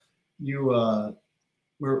We're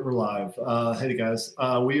live. Hey guys,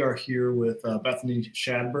 we are here with Bethany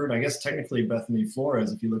Shadburne. I guess technically Bethany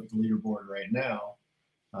Flores, if you look at the leaderboard right now,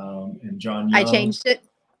 and John Young. I changed it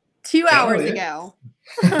 2 hours ago.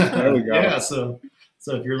 There we go. Yeah, so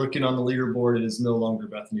if you're looking on the leaderboard, it is no longer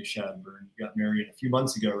Bethany Shadburne. You got married a few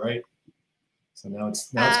months ago, right? So now it's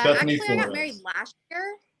Bethany Flores. I got married last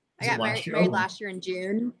year. I got married last year in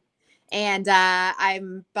June. And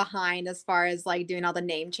I'm behind as far as like doing all the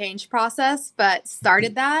name change process, but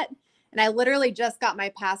started that. And I literally just got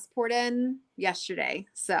my passport in yesterday.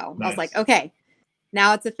 So nice. I was like, okay,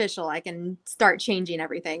 now it's official. I can start changing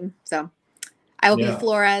everything. So I will be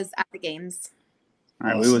Flores at the games. All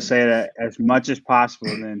right. Awesome. We will say that as much as possible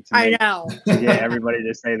then. I know. To get everybody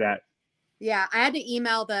to say that. Yeah, I had to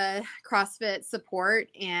email the CrossFit support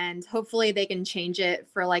and hopefully they can change it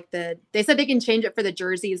for they said they can change it for the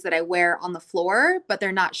jerseys that I wear on the floor, but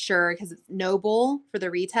they're not sure because it's Noble for the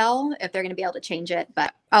retail if they're going to be able to change it.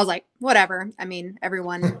 But I was like, whatever. I mean,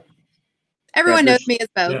 everyone knows me as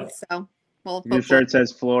both. Yeah. So your shirt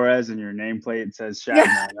says Flores and your nameplate says Shadburne.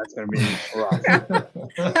 Yeah. That's going to be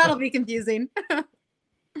rough. That'll be confusing.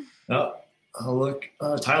 Oh, look,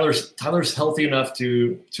 Tyler's healthy enough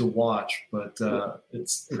to watch, but it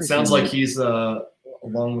sounds like he's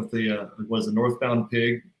along with the Northbound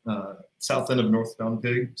Pig, south end of Northbound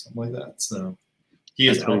Pig, something like that. So he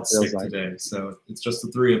is out sick today. So it's just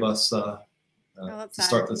the three of us to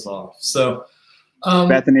start this off. So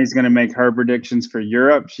Bethany's going to make her predictions for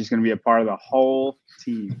Europe. She's going to be a part of the whole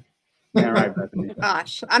team. Yeah, right, Bethany.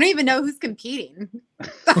 Gosh, I don't even know who's competing.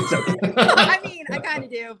 I mean, I kind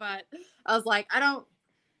of do, but I was like,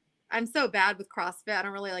 I'm so bad with CrossFit. I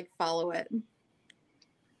don't really like follow it.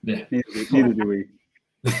 Yeah. Neither do we.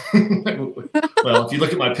 Well, if you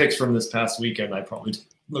look at my picks from this past weekend, I probably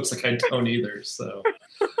looks like I don't either. So,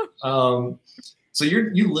 so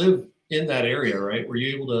you live in that area, right? Were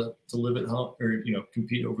you able to live at home or,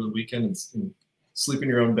 compete over the weekend and sleep in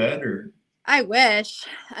your own bed or? I wish.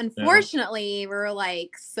 Unfortunately, we're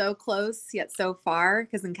like so close yet so far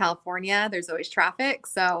because in California, there's always traffic.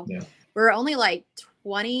 So we're only like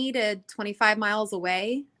 20 to 25 miles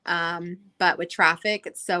away. But with traffic,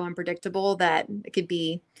 it's so unpredictable that it could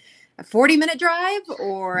be a 40-minute drive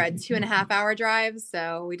or a 2.5-hour drive.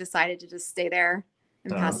 So we decided to just stay there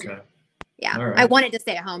and pass. Okay. Yeah. Right. I wanted to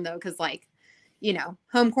stay at home though, because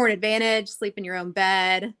home court advantage, sleep in your own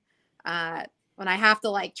bed. When I have to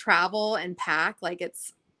like travel and pack, like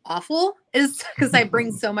it's awful is because I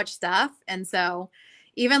bring so much stuff. And so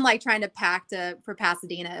even like trying to pack for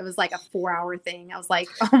Pasadena, it was like a 4-hour thing. I was like,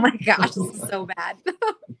 oh my gosh, this is so bad.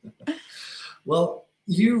 Well,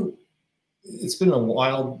 it's been a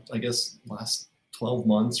wild, I guess, last 12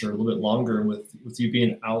 months or a little bit longer with you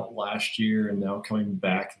being out last year and now coming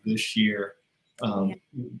back this year.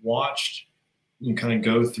 Watched you kind of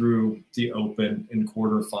go through the Open and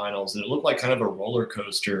quarterfinals, and it looked like kind of a roller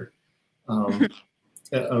coaster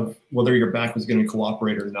of whether your back was going to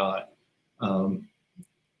cooperate or not.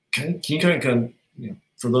 Can you kind of,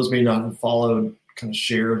 for those who may not have followed, kind of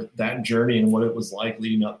share that journey and what it was like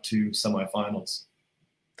leading up to semifinals?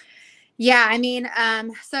 Yeah, I mean,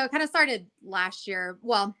 so it kind of started last year.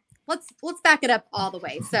 Well, let's back it up all the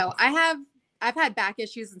way. So I've had back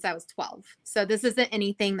issues since I was 12. So this isn't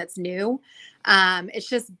anything that's new. It's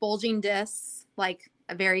just bulging discs, like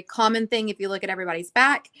a very common thing if you look at everybody's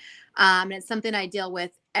back. And it's something I deal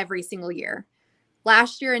with every single year.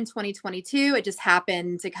 Last year in 2022, it just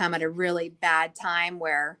happened to come at a really bad time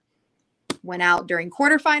where went out during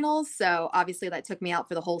quarterfinals. So obviously that took me out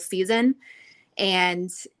for the whole season.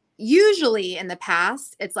 And usually in the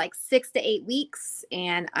past, it's like 6 to 8 weeks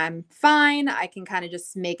and I'm fine. I can kind of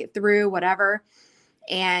just make it through whatever.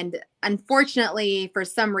 And unfortunately, for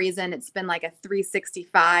some reason, it's been like a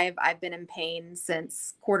 365. I've been in pain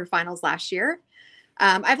since quarterfinals last year.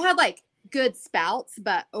 I've had like good spouts,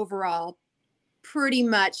 but overall, pretty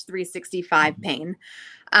much 365 pain.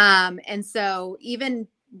 And so even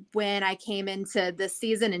when I came into this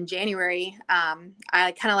season in January, I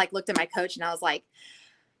kind of like looked at my coach and I was like,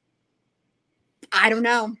 I don't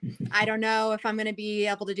know if I'm going to be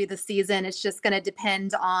able to do the season. It's just going to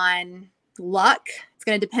depend on luck. It's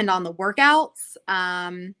going to depend on the workouts.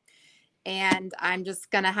 And I'm just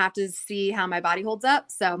going to have to see how my body holds up.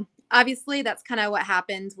 So obviously that's kind of what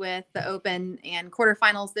happened with the Open and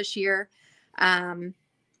quarterfinals this year.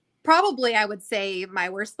 Probably I would say my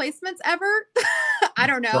worst placements ever. I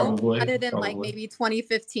don't know, other than like maybe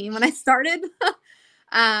 2015 when I started.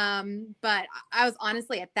 But I was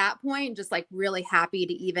honestly at that point just like really happy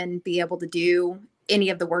to even be able to do any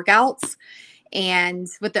of the workouts. And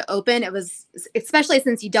with the Open, it was, especially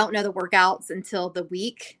since you don't know the workouts until the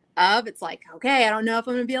week of. It's like, okay, I don't know if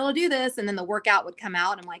I'm gonna be able to do this. And then the workout would come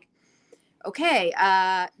out and I'm like, okay,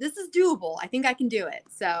 this is doable. I think I can do it.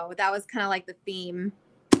 So that was kind of like the theme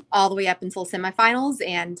all the way up until semifinals.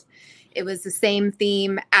 And it was the same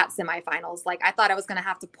theme at semifinals. Like I thought I was going to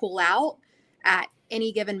have to pull out at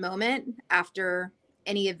any given moment after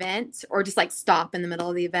any event or just like stop in the middle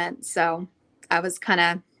of the event. So I was kind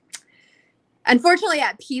of unfortunately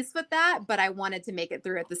at peace with that, but I wanted to make it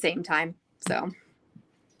through at the same time. So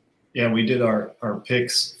yeah, we did our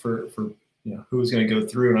picks for who was going to go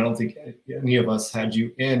through, and I don't think any of us had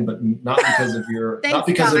you in, but not because of your Thanks, not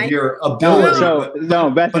because guys. of your ability.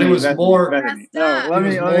 Bethany, but it was more. Bethany. No, let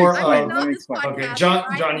me explain. Okay, John,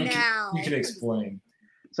 you can explain.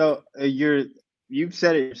 So you've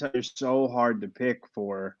said it yourself, you're so hard to pick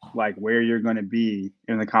for like where you're going to be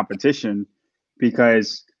in the competition,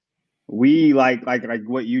 because we like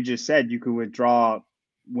what you just said, you could withdraw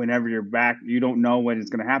whenever you're back. You don't know when it's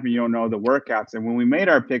going to happen. You don't know the workouts. And when we made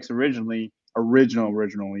our picks originally, we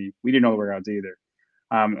didn't know the workouts either.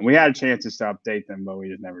 We had a chance to update them, but we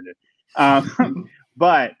just never did.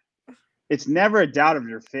 But it's never a doubt of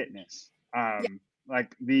your fitness.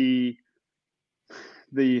 Like the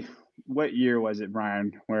what year was it,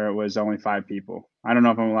 Brian, where it was only 5 people? I don't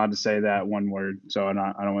know if I'm allowed to say that one word, so I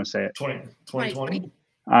don't want to say it. 2020.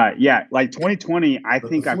 Yeah, like 2020, I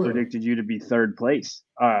think I predicted you to be 3rd place,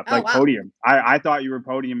 wow. podium. I thought you were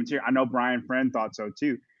podium material. I know Brian Friend thought so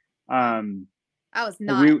too. I was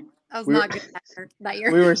not good that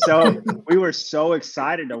year. we were so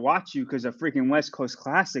excited to watch you because of freaking West Coast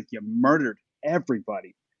Classic. You murdered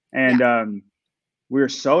everybody, and we were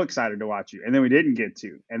so excited to watch you. And then we didn't get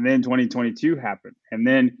to, and then 2022 happened, and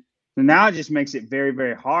then so now it just makes it very,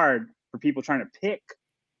 very hard for people trying to pick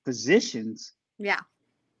positions. Yeah.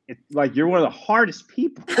 It's like you're one of the hardest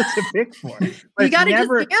people to pick for. You got to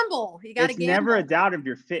just gamble. You got to gamble. It's never a doubt of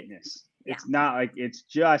your fitness. It's not like it's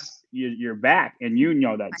just you're back, and you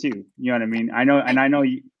know that too. You know what I mean? I know, and I know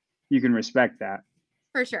you can respect that.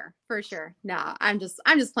 For sure. No, I'm just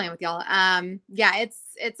playing with y'all. Yeah,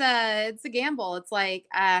 it's a gamble. It's like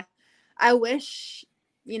I wish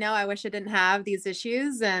I didn't have these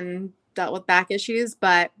issues and dealt with back issues,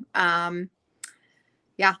 but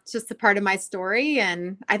yeah, it's just a part of my story.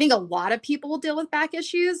 And I think a lot of people deal with back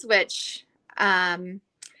issues, which I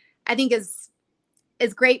think is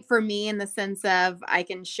great for me in the sense of I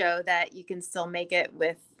can show that you can still make it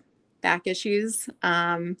with back issues.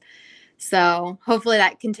 So hopefully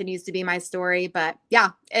that continues to be my story, but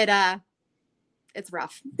yeah, it's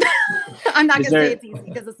rough. I'm not going to say it's easy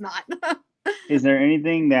because it's not. Is there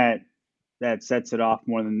anything that sets it off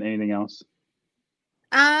more than anything else?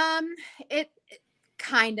 It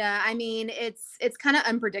kinda, I mean, it's kind of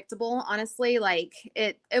unpredictable, honestly. Like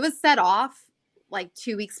it was set off like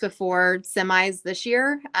 2 weeks before semis this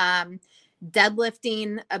year,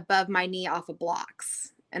 deadlifting above my knee off of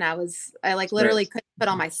blocks. And I literally couldn't put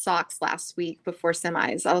on my socks last week before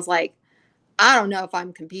semis. I was like, I don't know if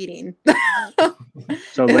I'm competing.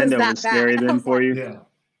 So Linda was scary then for you?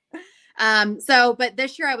 Yeah. But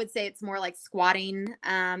this year I would say it's more like squatting,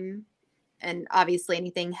 and obviously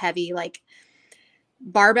anything heavy like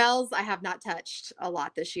barbells I have not touched a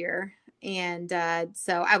lot this year. And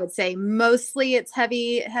so I would say mostly it's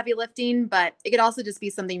heavy lifting, but it could also just be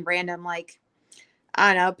something random like,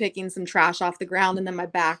 I don't know, picking some trash off the ground and then my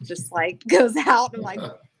back just like goes out. I'm like,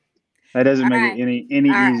 that doesn't make it any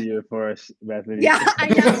easier for us, Bethany. Yeah, I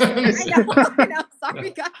know.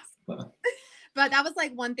 Sorry, guys. But that was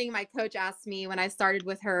like one thing my coach asked me when I started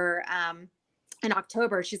with her in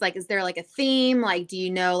October. She's like, is there like a theme? Like, do you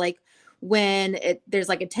know like when there's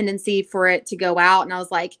like a tendency for it to go out? And I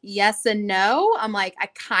was like, yes and no. I'm like, I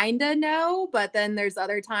kind of know, but then there's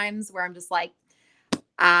other times where I'm just like,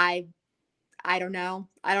 I don't know.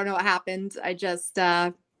 I don't know what happened. I just,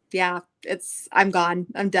 I'm gone.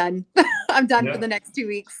 I'm done. I'm done for the next 2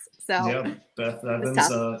 weeks. So yeah, Beth Evans,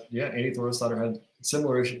 Amy Thorisdottir had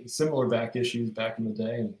similar back issues back in the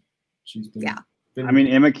day, and she's been. I mean,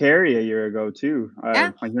 Emma Carey a year ago too.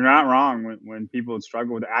 Like you're not wrong when people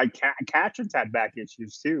struggle with it. Catherine's had back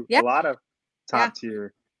issues too. Yeah. A lot of top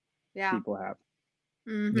tier people have.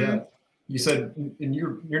 Mm-hmm. Yeah, you said, and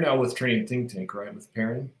you're now with Training Think Tank, right? With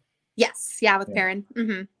Perrin. Yes, with Perrin.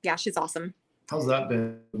 Mm-hmm. Yeah, she's awesome. How's that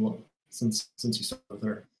been since you started with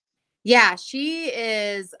her? Yeah, she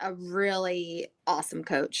is a really awesome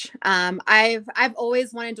coach. I've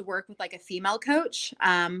always wanted to work with like a female coach,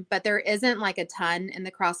 but there isn't like a ton in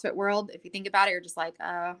the CrossFit world. If you think about it, you're just like,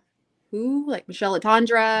 who? Like Michelle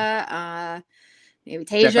Latondra, maybe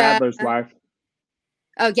Tasia. Jeff Adler's wife.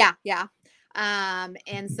 Oh yeah.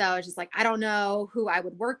 And so it's just like, I don't know who I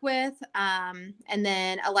would work with. And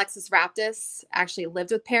then Alexis Raptis actually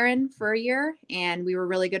lived with Perrin for a year and we were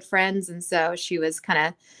really good friends. And so she was kind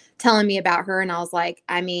of telling me about her and I was like,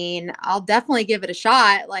 I mean, I'll definitely give it a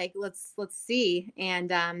shot. Like, let's see.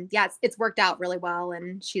 And, yeah, it's worked out really well.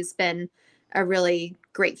 And she's been a really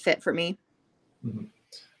great fit for me. Mm-hmm.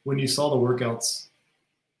 When you saw the workouts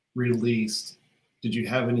released, did you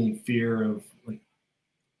have any fear of like,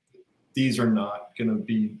 these are not going to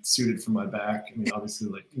be suited for my back? I mean, obviously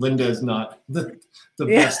like Linda is not the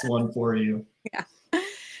best one for you. Yeah.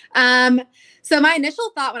 So my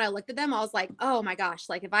initial thought when I looked at them, I was like, oh my gosh,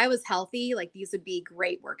 like if I was healthy, like these would be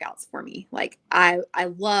great workouts for me. Like I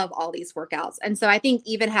love all these workouts. And so I think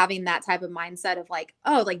even having that type of mindset of like,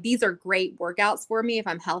 oh, like these are great workouts for me if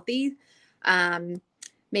I'm healthy.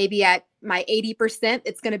 Maybe at my 80%,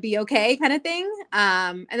 it's going to be okay kind of thing.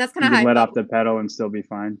 And that's kind of how I let felt. off the pedal and still be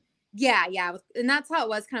fine. Yeah. And that's how it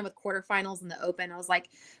was kind of with quarterfinals and the open. I was like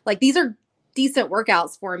these are decent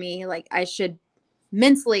workouts for me. Like I should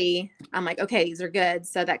mentally, I'm like, okay, these are good.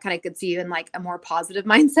 So that kind of gets you in like a more positive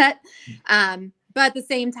mindset. But at the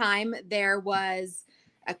same time, there was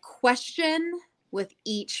a question with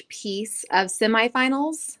each piece of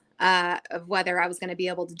semifinals of whether I was going to be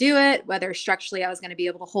able to do it, whether structurally I was going to be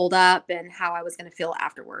able to hold up and how I was going to feel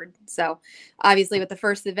afterward. So obviously with the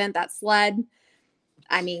first event, that sled,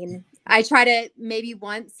 I mean, I tried it maybe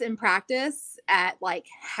once in practice at like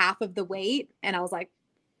half of the weight and I was like,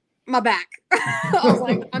 my back. I was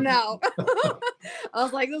like, oh no. I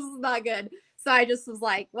was like, this is not good. So I just was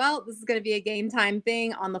like, well, this is going to be a game time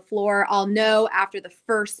thing on the floor. I'll know after the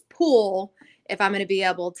first pool if I'm going to be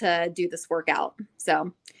able to do this workout.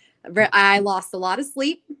 So I lost a lot of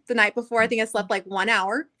sleep the night before. I think I slept like 1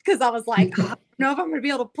 hour because I was like, I don't know if I'm going to be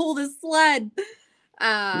able to pull this sled.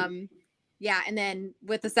 Yeah. And then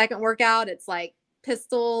with the second workout, it's like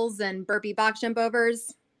pistols and burpee box jump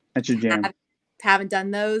overs. That's your jam. Haven't done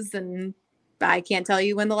those, and I can't tell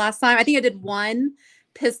you when the last time. I think I did one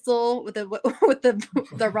pistol with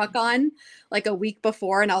the ruck on like a week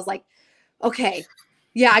before, and I was like, okay,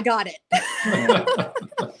 yeah, I got it.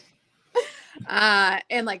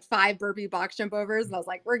 And like 5 burpee box jump overs, and I was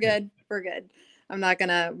like, we're good. I'm not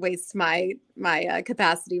gonna waste my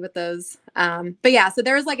capacity with those. But yeah, so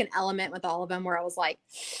there was like an element with all of them where I was like,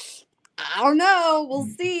 I don't know. We'll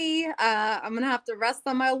see. I'm going to have to rest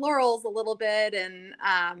on my laurels a little bit. And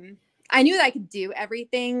I knew that I could do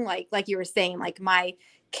everything. Like you were saying, like my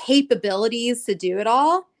capabilities to do it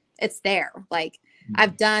all, it's there. Like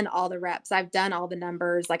I've done all the reps. I've done all the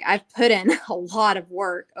numbers. Like I've put in a lot of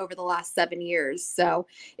work over the last 7 years. So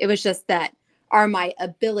it was just that, are my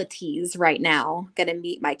abilities right now going to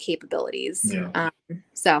meet my capabilities? Yeah.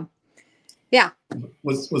 So yeah.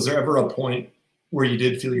 Was there ever a point where you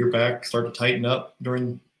did feel your back start to tighten up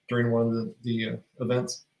during one of the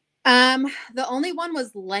events? The only one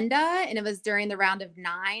was Linda, and it was during the round of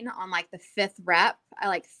 9 on like the 5th rep. I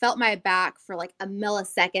like felt my back for like a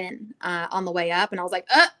millisecond on the way up, and I was like,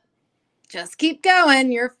 just keep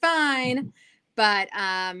going, you're fine. But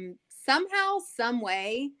somehow, some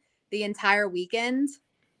way, the entire weekend,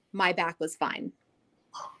 my back was fine.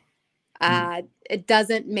 It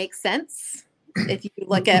doesn't make sense. If you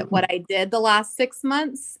look at what I did the last 6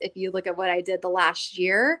 months, if you look at what I did the last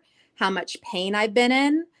year, how much pain I've been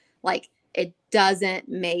in, like it doesn't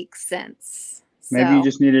make sense. Maybe you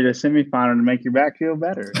just needed a semifinal to make your back feel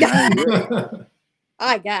better.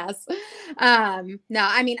 I guess. No,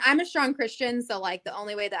 I mean, I'm a strong Christian. So like the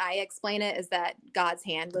only way that I explain it is that God's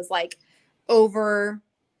hand was like over,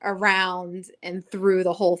 around, and through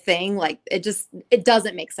the whole thing. Like it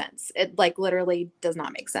doesn't make sense. It like literally does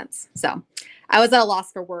not make sense. So I was at a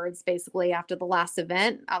loss for words basically after the last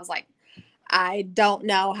event. I was like, I don't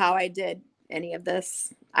know how I did any of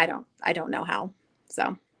this. I don't know how.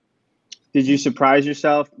 So did you surprise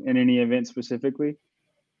yourself in any event specifically?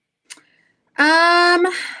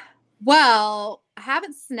 Well, I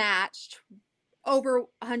haven't snatched over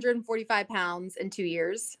 145 pounds in 2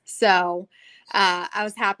 years. So I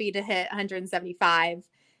was happy to hit 175.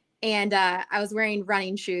 And I was wearing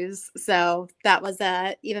running shoes. So that was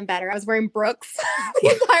even better. I was wearing Brooks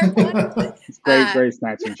the entire time. It's great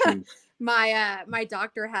snatching shoes. My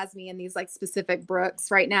doctor has me in these like specific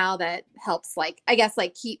Brooks right now that helps like, I guess,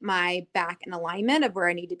 like keep my back in alignment of where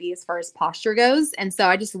I need to be as far as posture goes. And so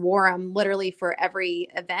I just wore them literally for every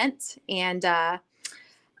event. And I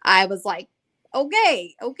was like,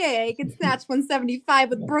 okay, I can snatch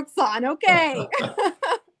 175 with Brooks on. Okay.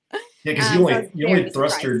 Yeah, because you only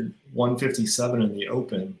thrustered 157 in the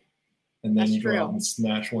open, and then you go out and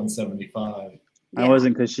snatch 175. That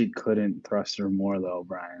wasn't because she couldn't thruster more though,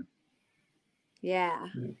 Brian. Yeah.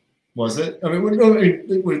 Was it? I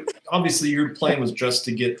mean, obviously your plan was just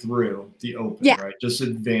to get through the Open, Yeah. right? Just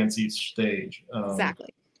advance each stage.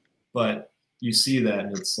 Exactly. But you see that,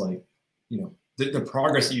 and it's like, the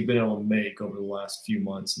progress that you've been able to make over the last few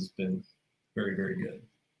months has been very, very good.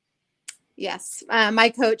 Yes. My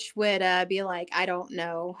coach would be like, I don't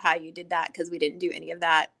know how you did that because we didn't do any of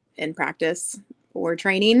that in practice or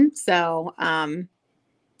training. So,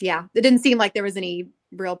 yeah, it didn't seem like there was any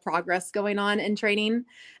real progress going on in training.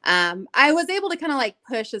 I was able to kind of like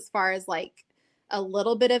push as far as like a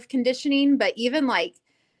little bit of conditioning, but even like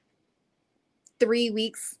 3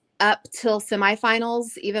 weeks up till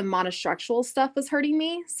semifinals, even monostructural stuff was hurting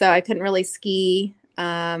me. So I couldn't really ski.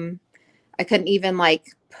 I couldn't even like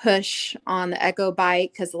push on the echo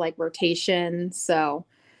bike because of like rotation. So,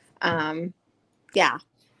 yeah,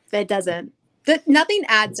 nothing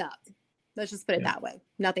adds up. Let's just put it that way.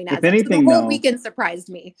 Nothing adds If up. So the anything, whole though, weekend surprised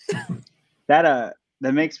me. that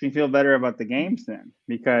makes me feel better about the games then,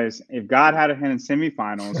 because if God had a hand in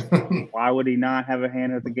semifinals, why would he not have a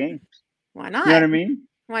hand at the games? Why not? You know what I mean?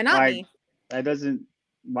 Why not Like, me? that doesn't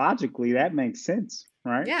logically, that makes sense,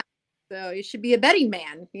 right? Yeah. So you should be a betting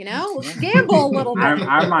man, Let's gamble a little bit.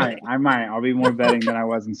 I might. I'll be more betting than I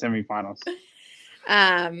was in semifinals.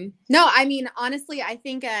 No, I mean, honestly, I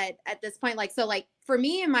think at this point, like for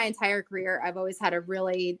me in my entire career, I've always had a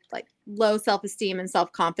really like low self-esteem and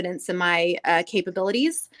self-confidence in my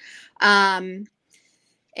capabilities. And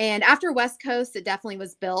after West Coast, it definitely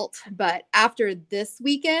was built, but after this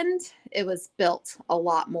weekend, it was built a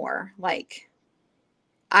lot more. Like,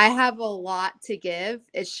 I have a lot to give.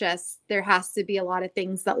 It's just there has to be a lot of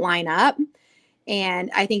things that line up. And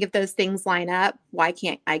I think if those things line up, why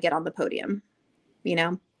can't I get on the podium?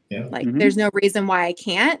 Yeah. There's no reason why I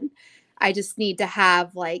can't. I just need to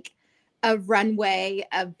have like a runway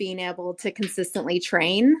of being able to consistently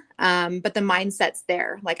train. But the mindset's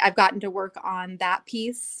there. Like, I've gotten to work on that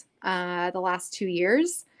piece the last 2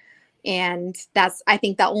 years. And that's, I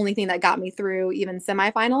think, the only thing that got me through even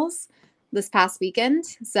semifinals this past weekend.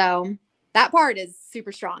 So that part is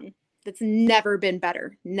super strong. It's never been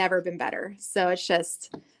better. So it's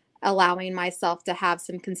just allowing myself to have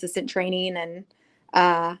some consistent training and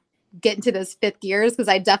get into those fifth gears, because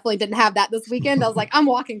I definitely didn't have that this weekend. I was like, I'm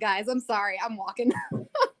walking, guys. I'm sorry. I'm walking.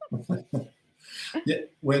 Yeah.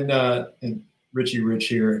 When and Richie Rich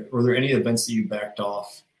here, were there any events that you backed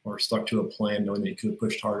off or stuck to a plan knowing that you could have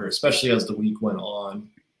pushed harder, especially as the week went on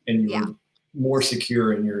and you were more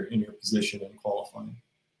secure in your position in qualifying?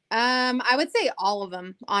 I would say all of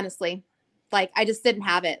them, honestly. Like, I just didn't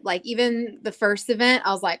have it. Like, even the first event,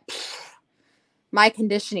 I was like, my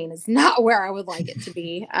conditioning is not where I would like it to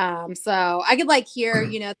be. So I could like hear,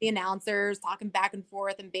 the announcers talking back and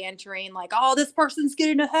forth and bantering like, oh, this person's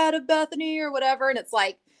getting ahead of Bethany or whatever. And it's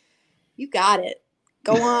like, you got it.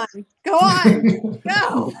 Go on,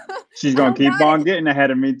 go. She's going to keep on getting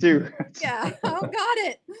ahead of me too. Yeah, I don't got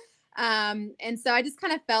it. And so I just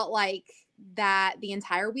kind of felt like that the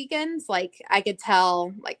entire weekend, like I could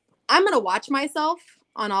tell, like, I'm going to watch myself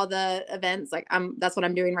on all the events. Like, that's what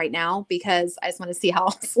I'm doing right now, because I just want to see how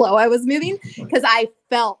slow I was moving, because I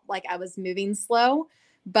felt like I was moving slow,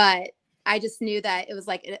 but I just knew that it was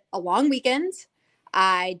like a long weekend.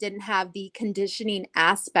 I didn't have the conditioning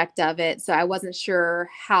aspect of it, so I wasn't sure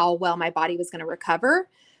how well my body was going to recover.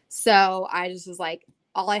 So I just was like,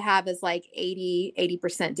 all I have is like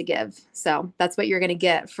 80% to give. So that's what you're going to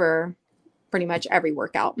get for pretty much every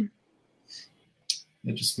workout.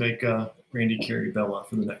 And just make Randy carry Bella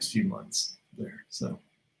for the next few months there. So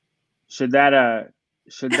should that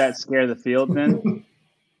scare the field then?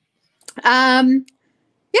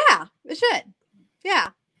 Yeah, it should. Yeah,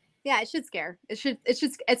 it should scare.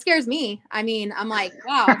 It scares me. I mean, I'm like,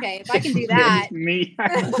 wow, okay, if I can do that. Me.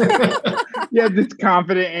 You had this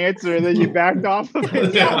confident answer, and then you backed off of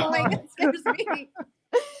it. Yeah, like, it scares me.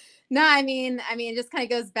 No, I mean, it just kind of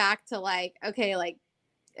goes back to like, okay, like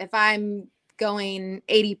if I'm going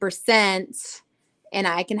 80% and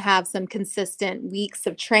I can have some consistent weeks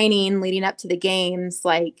of training leading up to the games,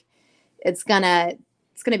 like it's gonna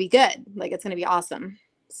be good. Like, it's gonna be awesome.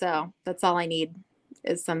 So that's all I need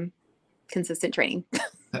is some consistent training.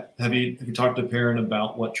 Have you talked to Perrin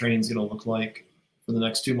about what training is going to look like for the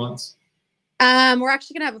next 2 months? We're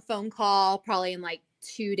actually gonna have a phone call probably in like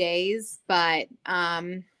 2 days, but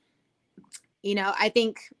I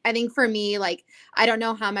think for me, like, I don't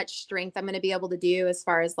know how much strength I'm going to be able to do as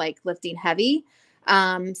far as like lifting heavy.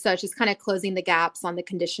 So it's just kind of closing the gaps on the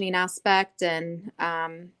conditioning aspect. And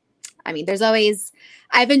I've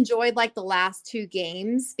enjoyed like the last 2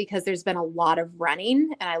 games because there's been a lot of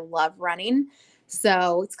running and I love running.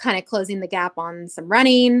 So it's kind of closing the gap on some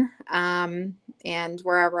running, and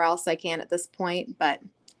wherever else I can at this point. But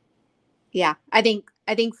yeah, I think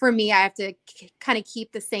for me, I have to kind of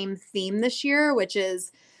keep the same theme this year, which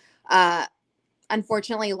is,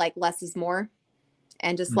 unfortunately, like less is more,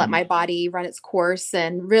 and just let my body run its course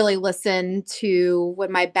and really listen to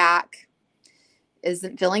when my back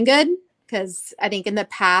isn't feeling good. Because I think in the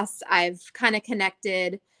past, I've kind of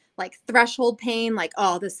connected like threshold pain, like,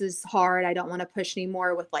 oh, this is hard, I don't want to push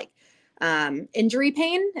anymore, with like injury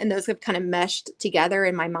pain. And those have kind of meshed together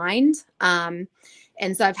in my mind. And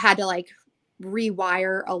so I've had to like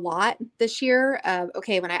rewire a lot this year of,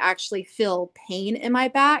 okay, when I actually feel pain in my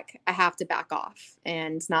back, I have to back off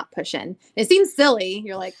and not push in. It seems silly.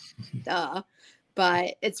 You're like, duh.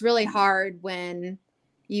 But it's really hard when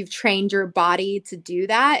you've trained your body to do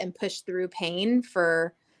that and push through pain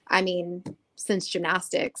for, I mean, since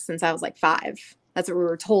gymnastics, since I was like 5. That's what we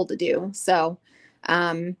were told to do. So,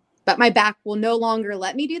 but my back will no longer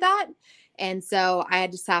let me do that. And so I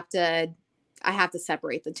have to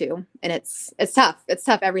separate the two. And it's tough. It's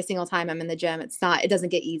tough every single time I'm in the gym. It doesn't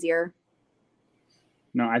get easier.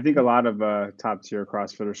 No, I think a lot of top tier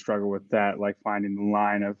CrossFitters struggle with that, like finding the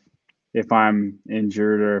line of if I'm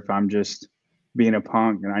injured or if I'm just being a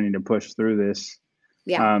punk and I need to push through this.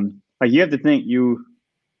 Yeah. Like you have to think you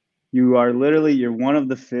are literally, you're one of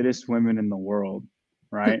the fittest women in the world,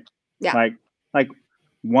 right? Yeah. Like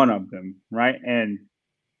one of them, right? And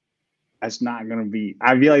that's not going to be,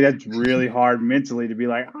 I feel like that's really hard mentally to be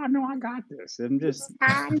like, oh no, I got this. I'm just,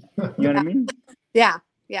 you know what I mean? Yeah.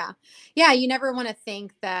 Yeah. Yeah. You never want to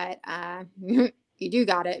think that, you do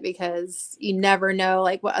got it, because you never know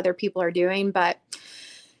like what other people are doing. But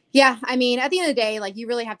yeah, I mean, at the end of the day, like you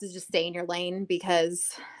really have to just stay in your lane,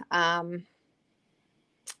 because,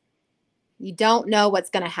 you don't know what's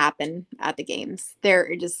going to happen at the games. There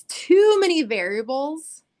are just too many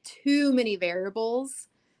variables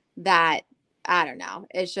that, I don't know.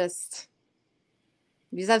 It's just,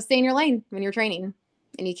 you just have to stay in your lane when you're training,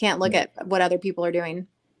 and you can't look at what other people are doing.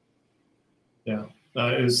 Yeah.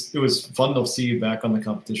 It was fun to see you back on the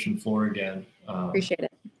competition floor again. Appreciate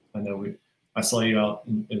it. I know I saw you out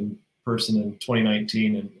in person in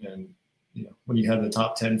 2019, and you know, when you had the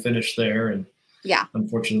top 10 finish there, and yeah,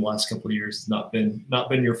 unfortunately the last couple of years has not been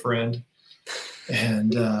your friend.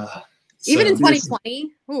 And even in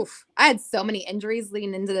 2020, oof, I had so many injuries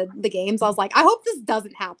leading into the games. I was like, I hope this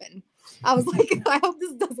doesn't happen. I was like, I hope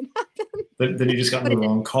this doesn't happen. Then you just got in the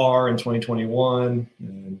wrong car in 2021,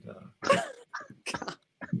 and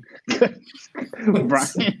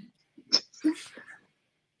Brian.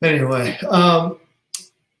 Anyway,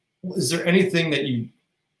 is there anything that you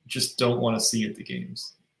just don't want to see at the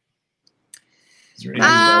games? Is there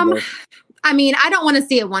anything I mean, I don't want to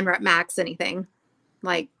see a 1 rep max anything.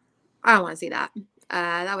 Like, I don't want to see that.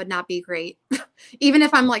 That would not be great. Even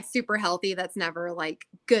if I'm like super healthy, that's never like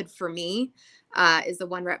good for me. Is the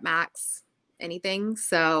 1 rep max anything?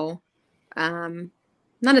 So, none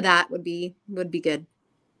of that would be good.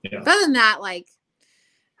 Yeah. But other than that, like,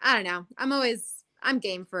 I don't know. I'm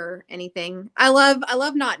game for anything. I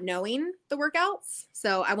love not knowing the workouts.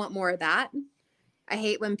 So I want more of that. I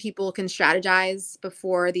hate when people can strategize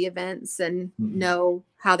before the events and know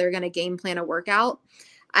how they're going to game plan a workout.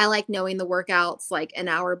 I like knowing the workouts like an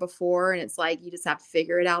hour before, and it's like you just have to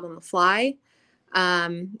figure it out on the fly.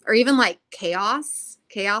 Or even like Chaos.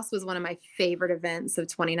 Chaos was one of my favorite events of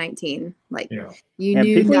 2019. Like you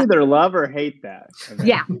knew people either love or hate that event.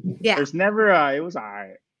 Yeah. There's never it was all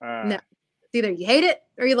right. No. It's either you hate it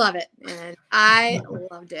or you love it. And I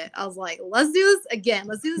loved it. I was like, let's do this again.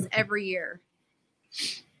 Let's do this every year.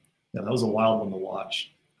 Yeah, that was a wild one to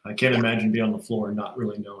watch. I can't imagine being on the floor and not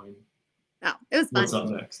really knowing it was fun. What's up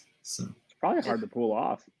next. So it's probably hard to pull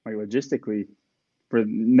off, like logistically, for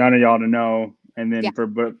none of y'all to know, and then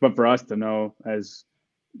but for us to know as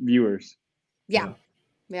viewers. Yeah.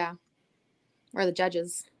 Or the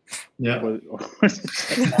judges. Yeah.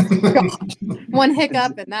 One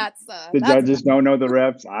hiccup and that's judges don't know the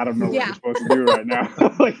reps. I don't know what you're supposed to do right now.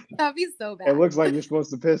 Like, that'd be so bad. It looks like you're supposed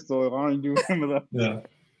to pistol. Why don't you do some of the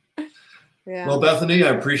Yeah. Well, Bethany, I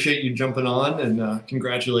appreciate you jumping on, and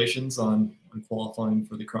congratulations on qualifying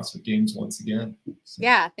for the CrossFit Games once again. So,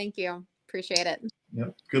 yeah, thank you. Appreciate it.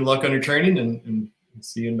 Yep. Good luck on your training, and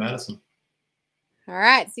see you in Madison. All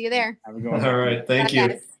right. See you there. Have a good one. All right. Thank you.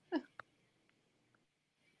 Guys.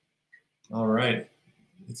 All right.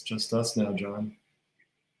 It's just us now, John.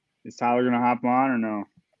 Is Tyler going to hop on or no?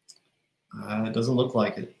 It doesn't look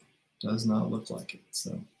like it. Does not look like it.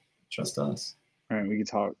 So just us. All right. We can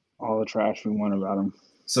talk all the trash we want about him.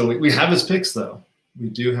 So we have his picks, though. We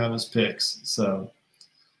do have his picks. So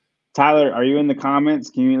Tyler, are you in the comments?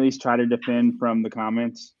 Can you at least try to defend from the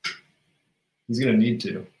comments? He's going to need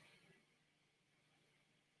to.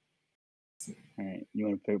 All right. You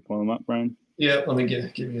want to pull them up, Brian? Yeah, let me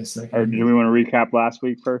give me a second. Or do we want to recap last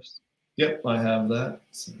week first? Yep, I have that.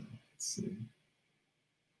 So let's see.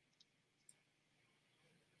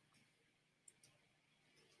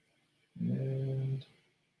 And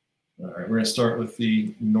all right, we're going to start with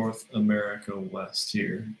the North America West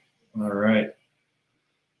here. All right.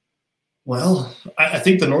 Well, I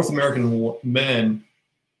think the North American men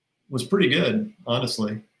was pretty good,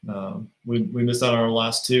 honestly. We missed out on our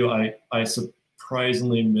last two. I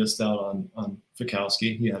surprisingly missed out on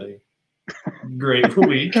Fikowski. He had a great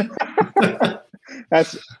week.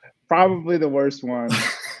 That's probably the worst one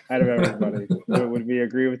out of everybody. Would we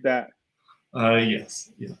agree with that?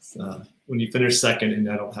 Yes. When you finish second and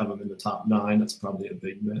I don't have him in the top 9, that's probably a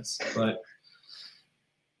big miss. But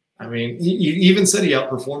I mean, he even said he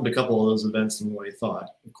outperformed a couple of those events than what he thought.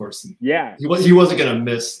 Of course, yeah, he wasn't going to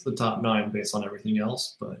miss the top 9 based on everything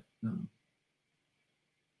else, but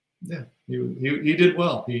yeah, he did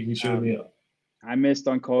well. He showed me up. I missed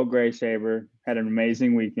on Cole Grayshaver. Had an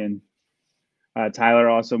amazing weekend. Tyler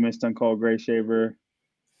also missed on Cole Grayshaver.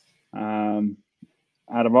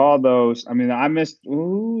 Out of all those, I mean, I missed.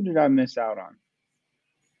 Who did I miss out on?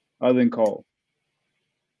 Other than Cole.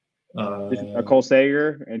 Cole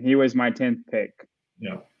Sager, and he was my 10th pick.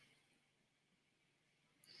 Yeah.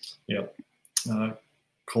 Yep.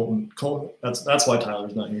 Colton. That's why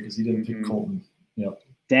Tyler's not here, because he didn't pick Colton. Yep.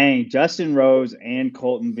 Dang, Justin Rose and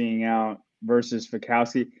Colton being out versus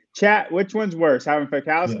Fikowski. Chat, which one's worse, having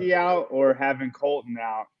Fikowski out or having Colton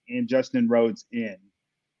out and Justin Rhodes in?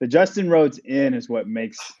 The Justin Rhodes in is what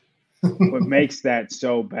makes that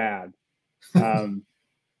so bad.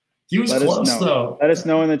 He was close, though. Let us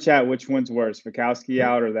know in the chat which one's worse, Fikowski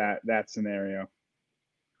out or that scenario.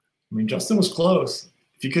 I mean, Justin was close.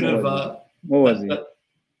 If you could have, what was he? The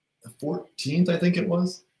 14th, I think it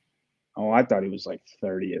was. Oh, I thought he was like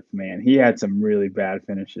 30th. Man, he had some really bad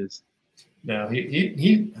finishes. No, I think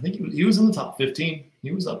he was in the top 15.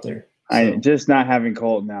 He was up there. So. Just not having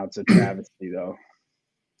Colton out, it's a travesty, though.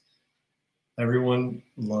 Everyone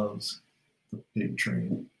loves the big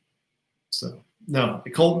train. So. No,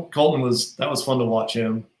 Colton was fun to watch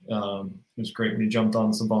him. It was great when he jumped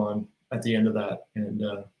on Saban at the end of that and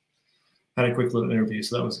had a quick little interview.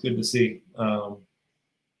 So that was good to see. On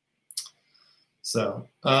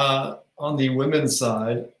the women's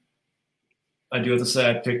side, I do have to say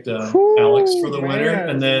I picked Alex for the winner,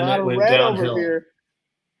 and then it went downhill. A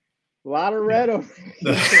lot of red over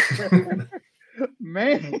here.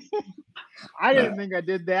 Man. I didn't think I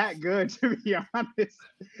did that good, to be honest.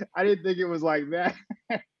 I didn't think it was like that.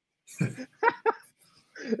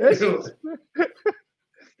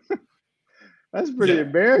 That's pretty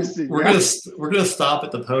embarrassing. We're gonna stop at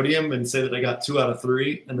the podium and say that I got 2 out of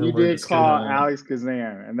 3, and then you did call Alex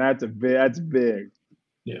Kazan, and that's big.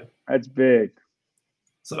 Yeah, that's big.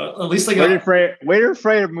 So at least I got. Wait till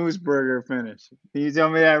Freya Mooseburger finish. Can you tell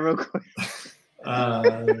me that real quick?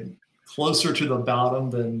 Closer to the bottom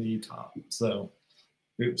than the top. So,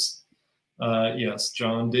 oops. Yes,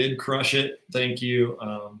 John did crush it. Thank you.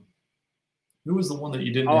 Who was the one that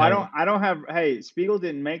you didn't? I don't have. Hey, Spiegel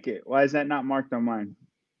didn't make it. Why is that not marked on mine?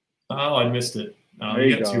 Oh, I missed it. There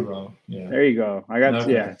you got go. 2 wrong. Yeah. There you go. I got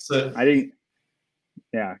okay. So, I didn't.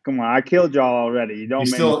 Yeah, come on. I killed y'all already. You don't. You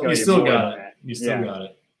still got it. You still got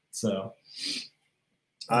it. So.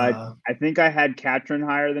 I think I had Katrin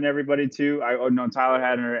higher than everybody too. Tyler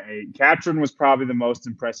had her at 8. Katrin was probably the most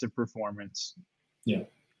impressive performance. Yeah.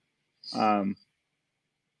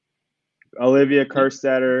 Olivia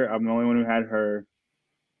Kerstetter, I'm the only one who had her.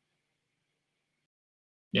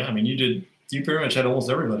 Yeah, I mean, you pretty much had almost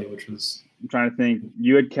everybody, which was. I'm trying to think.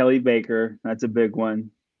 You had Kelly Baker. That's a big one.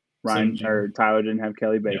 Tyler didn't have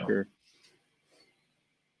Kelly Baker. Yeah.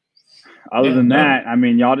 Other than that, I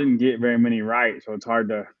mean, y'all didn't get very many right, so it's hard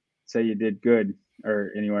to say you did good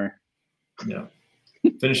or anywhere. Yeah.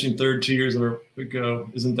 Finishing 3rd 2 years in a row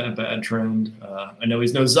isn't that bad trend. I know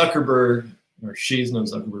he's no Zuckerberg, or she's no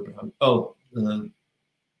Zuckerberg. I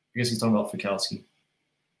guess he's talking about Fikowski.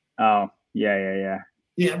 Oh, yeah.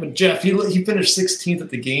 Yeah, but Jeff, he finished 16th at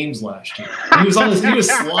the games last year. He was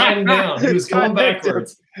sliding down. He was going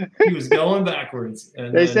backwards.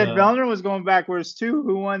 And they said Vellner was going backwards too.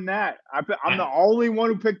 Who won that? I'm the only one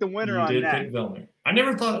who picked the winner on that. You did pick Vellner. I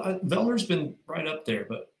never thought Vellner's been right up there,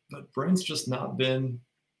 but Brent's just not been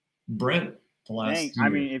Brent the last year. I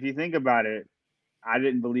mean, if you think about it, I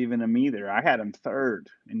didn't believe in him either. I had him 3rd,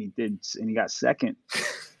 and he got 2nd.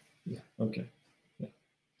 Yeah. Okay.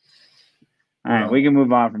 All right, we can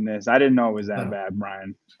move on from this. I didn't know it was that bad,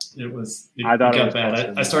 Brian. I thought it got was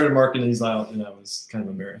bad. I started marking these out and I was kind of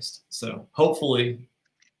embarrassed. So hopefully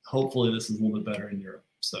this is a little bit better in Europe.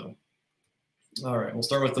 So, all right, we'll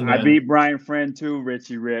start with the men. I beat Brian Friend too,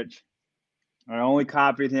 Richie Rich. I only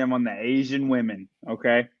copied him on the Asian women,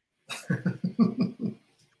 okay?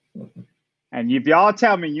 And if y'all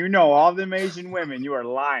tell me you know all them Asian women, you are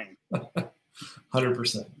lying.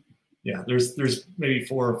 100%. Yeah, there's maybe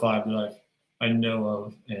 4 or 5 that I know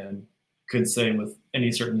of and could say with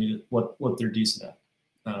any certainty what they're decent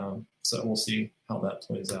at. So we'll see how that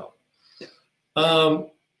plays out.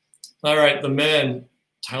 All right, the men.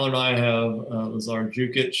 Tyler and I have Lazar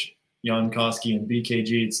Jukic, Jan Koski, and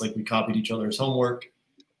BKG. It's like we copied each other's homework.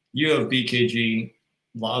 You have BKG,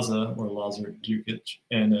 Lazar Jukic,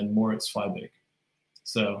 and then Moritz Feibig.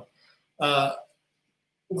 So,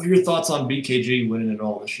 what are your thoughts on BKG winning it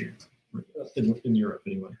all this year in Europe,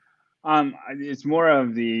 anyway? It's more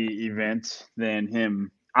of the event than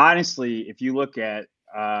him. Honestly, if you look at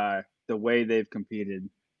the way they've competed,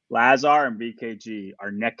 Lazar and BKG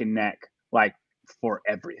are neck and neck, like for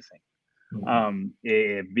everything. Mm-hmm.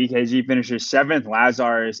 If BKG finishes 7th,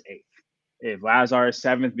 Lazar is 8th. If Lazar is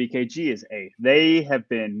 7th, BKG is 8th. They have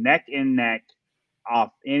been neck and neck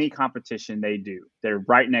off any competition they do. They're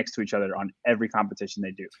right next to each other on every competition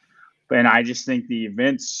they do. And I just think the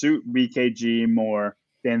events suit BKG more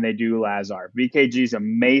than they do Lazar. BKG is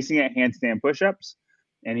amazing at handstand push-ups,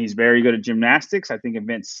 and he's very good at gymnastics. I think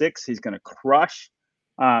event 6, he's going to crush.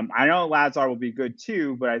 I know Lazar will be good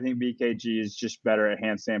too, but I think BKG is just better at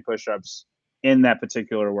handstand push-ups in that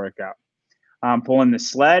particular workout. Pulling the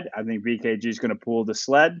sled, I think BKG is going to pull the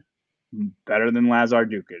sled better than Lazar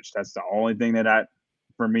Jukic. That's the only thing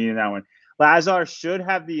for me in that one. Lazar should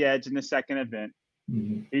have the edge in the second event.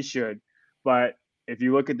 Mm-hmm. He should. But if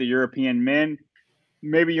you look at the European men,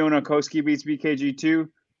 maybe Jan Koski beats BKG too.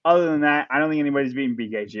 Other than that, I don't think anybody's beating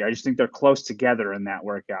BKG. I just think they're close together in that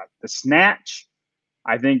workout. The snatch,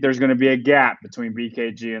 I think there's going to be a gap between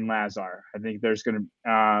BKG and Lazar. I think there's going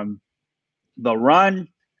to the run.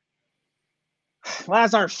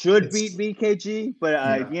 Lazar should beat BKG, but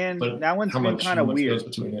that one's been kind of weird.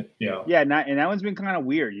 Between it. Yeah, and that one's been kind of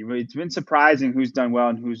weird. It's been surprising who's done well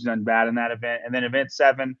and who's done bad in that event. And then event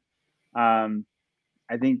 7, I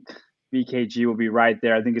think BKG will be right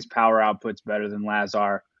there. I think his power output's better than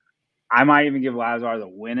Lazar. I might even give Lazar the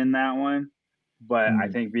win in that one, but I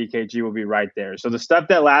think BKG will be right there. So the stuff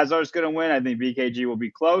that Lazar is going to win, I think BKG will be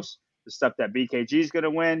close. The stuff that BKG is going to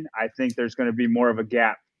win, I think there's going to be more of a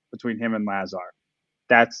gap between him and Lazar.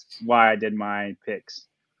 That's why I did my picks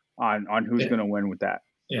on who's going to win with that.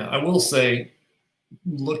 Yeah, I will say,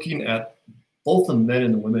 looking at both the men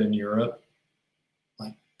and the women in Europe,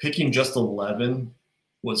 like picking just 11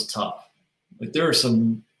 was tough. Like there are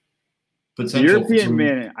some potential. The European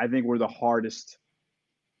men, I think, were the hardest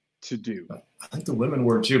to do. I think the women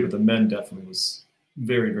were too, but the men definitely was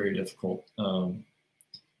very, very difficult.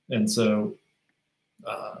 And so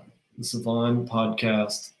the Savon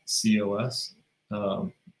podcast COS.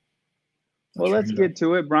 Well, let's get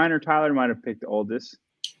to it. Brian or Tyler might have picked the oldest.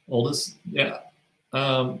 Yeah.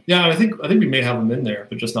 I think we may have him in there,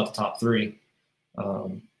 but just not the top 3.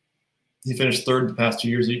 He finished 3rd the past 2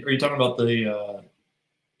 years. Are you talking about the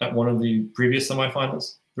at one of the previous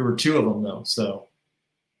semifinals? There were 2 of them though, so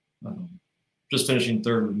just finishing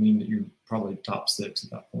 3rd would mean that you're probably top 6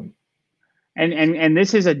 at that point. And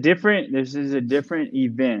this is a different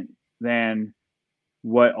event than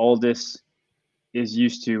what oldest is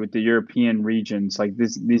used to with the European regions. Like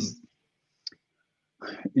these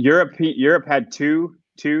Europe had two,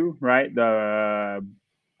 right? The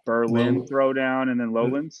Berlin throwdown and then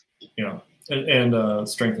Lowlands. Yeah, and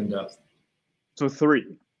strength and depth. So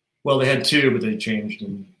 3. Well, they had 2, but they changed.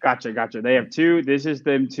 Gotcha. They have 2. This is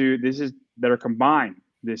them 2. They're combined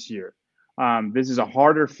this year. This is a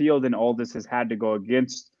harder field than oldest has had to go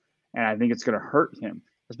against, and I think it's going to hurt him,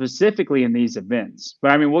 specifically in these events. But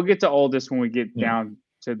I mean, we'll get to oldest when we get down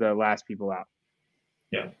to the last people out.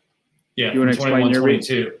 Yeah. You want to explain your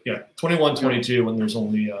 22? Yeah, 21-22 when there's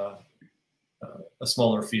only a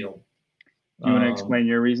smaller field. You want to explain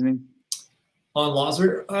your reasoning on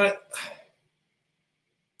Lazar? I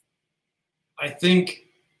think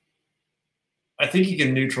he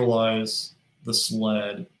can neutralize the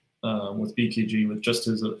sled with BKG with just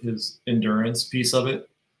his endurance piece of it.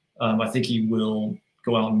 I think he will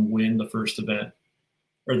go out and win the first event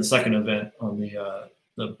or the second event on the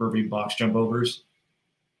Burpee box jump overs.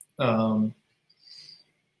 I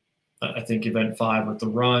think event 5 with the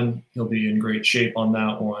run, he'll be in great shape on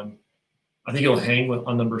that one. I think he'll hang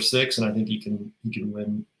on number 6, and I think he can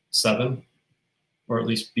win 7, or at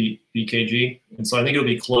least beat BKG. And so I think it'll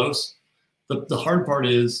be close. the hard part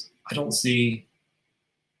is I don't see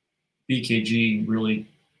BKG really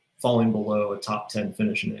falling below a top 10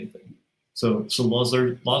 finish in anything. So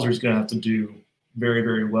Lazar's going to have to do very,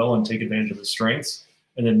 very well and take advantage of his strengths,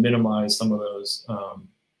 and then minimize some of those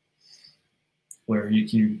where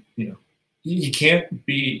you can't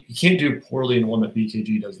do poorly in one that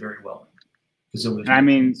BKG does very well in. I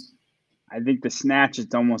mean, I think the snatch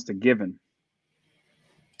is almost a given.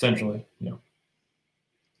 Potentially,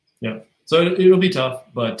 yeah. So it'll be tough,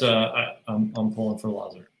 but I'm pulling for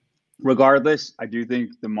Lazar. Regardless, I do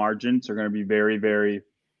think the margins are going to be very, very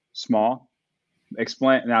small.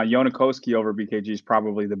 Explain now. Jonakowski over BKG is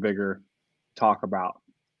probably the bigger talk about.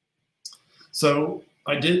 So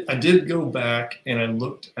I did go back and I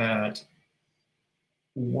looked at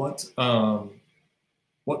what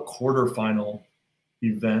quarterfinal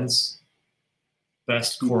events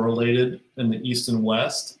best correlated in the East and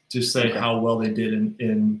West to say how well they did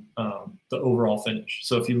in the overall finish.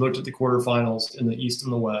 So if you looked at the quarterfinals in the East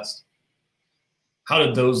and the West, how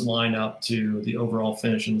did those line up to the overall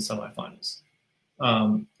finish in the semifinals?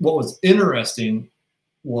 What was interesting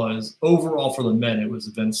was overall for the men, it was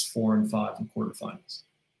events 4 and 5 in quarterfinals.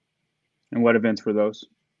 And what events were those?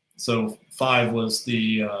 So 5 was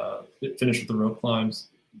the finish with the rope climbs.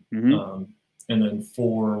 Mm-hmm. And then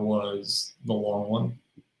 4 was the long one.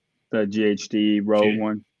 The GHD row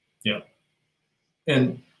one. Yeah.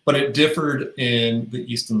 But it differed in the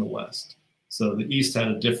East and the West. So the East had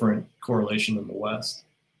a different correlation than the West.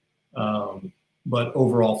 But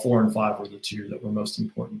overall, 4 and 5 were the 2 that were most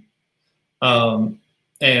important.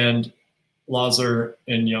 And Lazar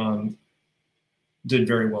and Jan did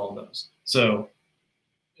very well in those. So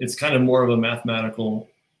it's kind of more of a mathematical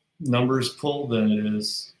numbers pull than it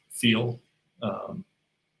is feel.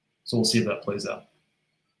 So we'll see if that plays out.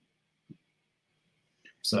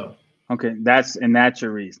 So okay, that's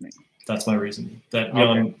your reasoning. That's my reasoning. That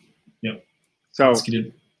Jan, So Koski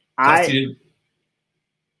did.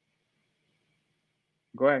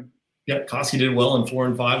 Go ahead. Yeah, Koski did well in 4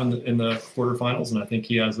 and 5 in the quarterfinals, and I think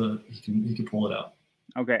he can pull it out.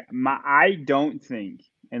 Okay, I don't think,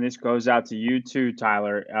 and this goes out to you too,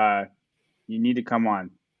 Tyler. You need to come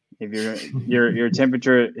on. If your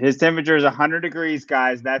temperature, his temperature is 100 degrees,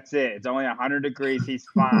 guys. That's it. It's only 100 degrees. He's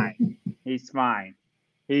fine. He's fine.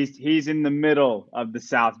 He's in the middle of the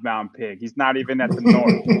southbound pig. He's not even at the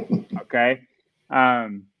north. Okay.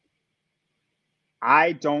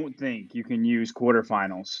 I don't think you can use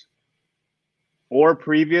quarterfinals or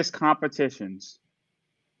previous competitions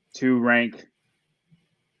to rank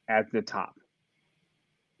at the top.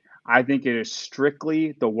 I think it is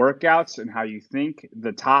strictly the workouts and how you think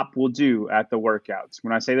the top will do at the workouts.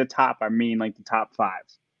 When I say the top, I mean like the top 5.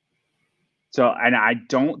 So, and I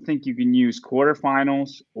don't think you can use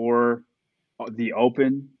quarterfinals or the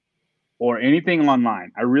open or anything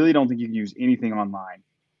online. I really don't think you can use anything online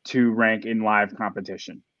to rank in live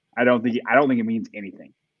competition. I don't think it means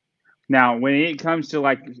anything. Now, when it comes to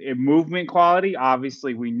like movement quality,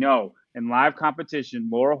 obviously we know in live competition,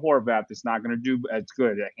 Laura Horvath is not going to do as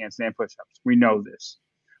good at handstand push-ups. We know this.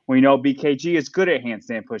 We know BKG is good at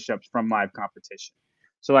handstand push-ups from live competition.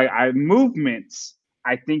 So like movements,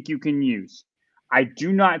 I think you can use. I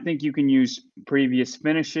do not think you can use previous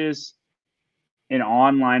finishes in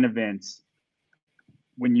online events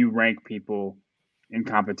when you rank people in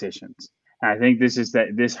competitions. And I think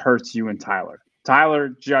this hurts you and Tyler. Tyler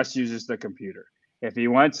just uses the computer. If he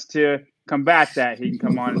wants to combat that, he can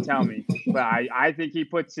come on and tell me. But I think he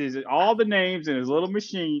puts all the names in his little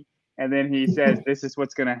machine, and then he says, this is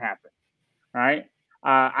what's going to happen. All right?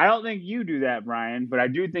 I don't think you do that, Brian, but I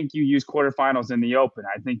do think you use quarterfinals in the open.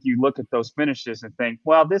 I think you look at those finishes and think,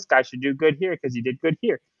 well, this guy should do good here because he did good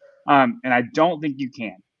here. And I don't think you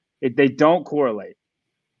can. They don't correlate.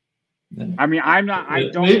 I mean, I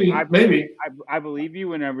believe you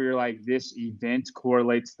whenever you're like, this event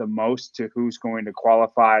correlates the most to who's going to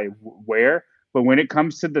qualify where. But when it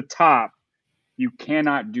comes to the top, you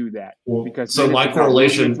cannot do that because my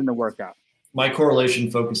correlation in the workout. My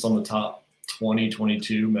correlation focused on the top 20,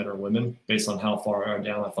 22 men or women based on how far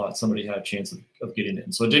down I thought somebody had a chance of getting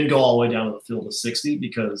in. So it didn't go all the way down to the field of 60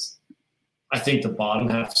 because I think the bottom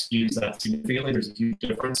half skews that significantly. There's a huge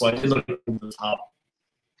difference. So I did look at the top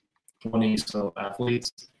 20 so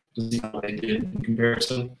athletes to see how they did in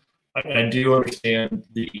comparison. I do understand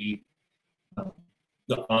the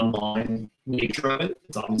online nature of it.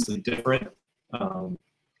 It's obviously different.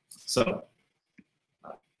 So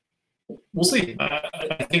we'll see.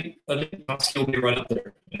 I think Koski will be right up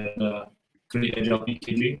there. And could he edge out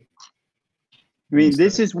BKG? I mean,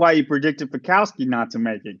 this is why you predicted Pikowski not to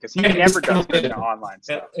make it because he never does it in online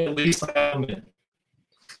stuff. At least I have him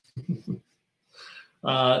in.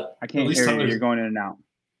 I can't hear you. You're going in and out.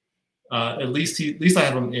 At least I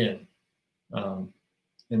have him in, and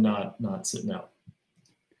not sitting out.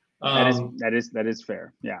 That is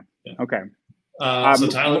fair. Yeah. Okay. So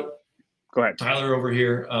Tyler, go ahead. Tyler over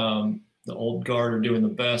here. The old guard are doing the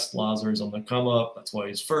best. Lazar is on the come up. That's why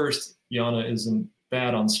he's first. Yana isn't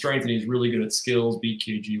bad on strength, and he's really good at skills.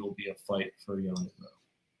 BKG will be a fight for Yana,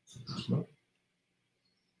 though.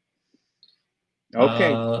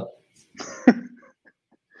 Okay.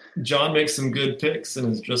 John makes some good picks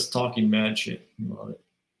and is just talking mad shit. Love it.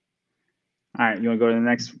 All right, you want to go to the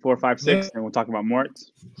next 4, 5, 6, and we'll talk about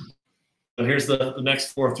Moritz? So here's the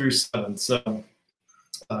next 4 through 7. So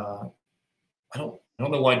I don't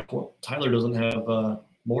know why Tyler doesn't have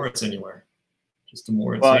Moritz anywhere. Just a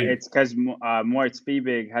Moritz. Well, it's because Moritz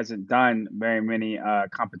Fiebig hasn't done very many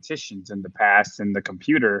competitions in the past, and the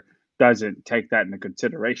computer doesn't take that into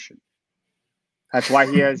consideration. That's why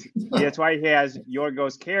he has. That's why he has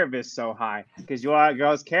Yorgos Karavis so high, because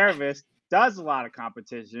Yorgos Karavis does a lot of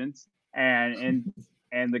competitions, and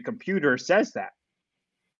the computer says that.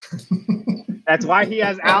 That's why he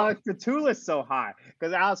has Alex Katulis so high,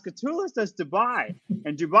 because Alex Katulis does Dubai,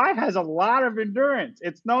 and Dubai has a lot of endurance.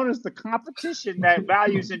 It's known as the competition that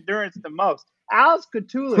values endurance the most. Alex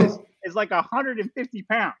Katulis is like 150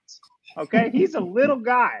 pounds. Okay, he's a little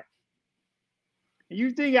guy.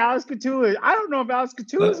 You think Alex Katulis? I don't know if Alex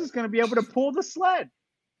Katulis is going to be able to pull the sled.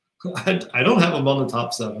 I don't have him on the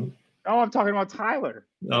top 7. Oh, I'm talking about Tyler.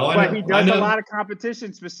 No, but he does a lot of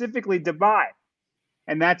competition, specifically Dubai.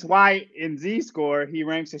 And that's why in Z-score he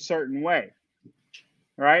ranks a certain way,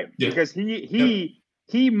 right? Yeah. Because he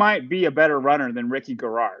might be a better runner than Ricky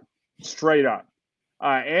Garrard, straight up,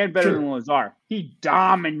 and better than Lazar. He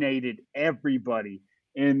dominated everybody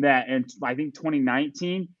in that, and I think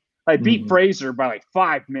 2019, beat Fraser by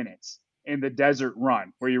 5 minutes in the desert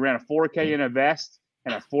run, where you ran a 4K in a vest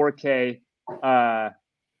and a 4K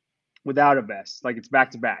without a vest, it's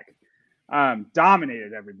back to back.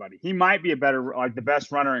 Dominated everybody. He might be a better, the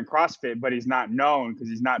best runner in CrossFit, but he's not known because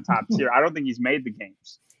he's not top tier. I don't think he's made the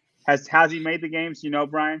games. Has he made the games?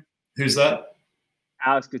 Brian? Who's that?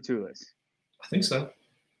 Alex Katulis. I think so.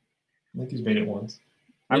 I think he's made it once.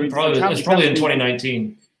 It's probably in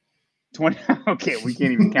 2019. Okay, we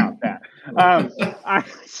can't even count that. I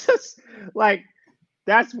just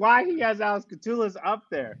that's why he has Alex Katulis up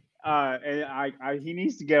there. And he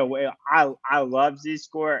needs to get away. I love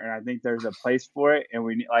Z-score, and I think there's a place for it. And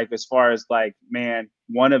we as far as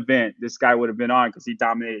one event this guy would have been on because he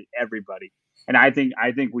dominated everybody. And I think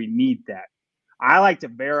we need that. I like to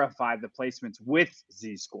verify the placements with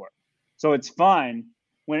Z-score, so it's fun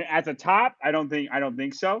when at the top. I don't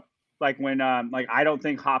think so. When I don't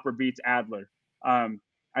think Hopper beats Adler.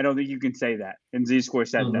 I don't think you can say that. And Z-score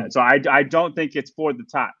said that. So I don't think it's for the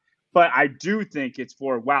top. But I do think it's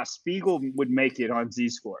for, Spiegel would make it on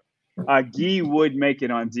Z-score. Guy would make it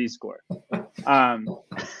on Z-score. Well,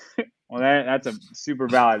 that's a super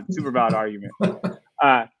valid argument.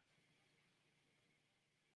 I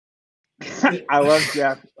love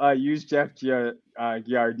Jeff. Use Jeff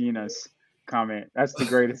Giardina's comment. That's the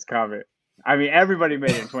greatest comment. I mean, everybody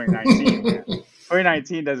made it in 2019. Man.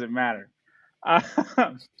 2019 doesn't matter.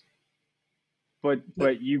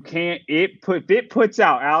 But you can't. If it puts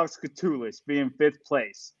out Alex Katulis being 5th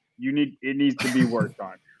place, it needs to be worked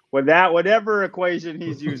on. Whatever equation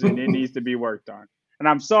he's using, it needs to be worked on. And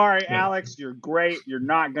I'm sorry, Alex, you're great. You're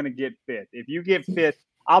not gonna get 5th. If you get 5th,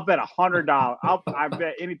 I'll bet $100. I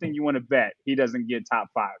bet anything you want to bet he doesn't get top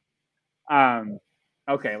 5.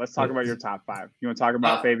 Okay, let's talk about your top 5. You want to talk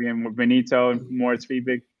about Fabian Benito and Moritz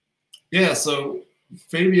Fiebig? Yeah. So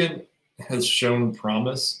Fabian has shown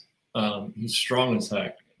promise. He's strong as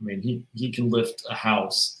heck. I mean, he can lift a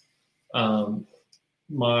house.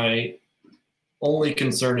 My only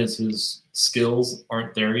concern is his skills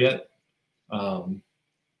aren't there yet.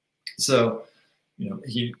 So,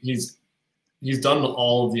 he's done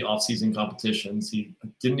all of the off-season competitions.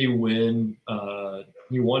 Didn't he win?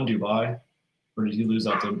 He won Dubai, or did he lose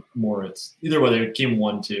out to Moritz? Either way, they came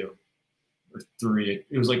 1, 2, or 3.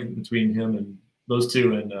 It was between him and those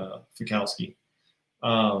two and Fikowski.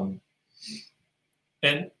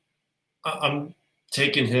 And I'm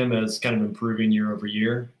taking him as kind of improving year over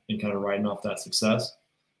year and kind of riding off that success.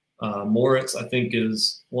 Moritz, I think,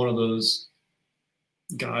 is one of those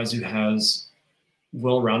guys who has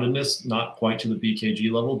well-roundedness, not quite to the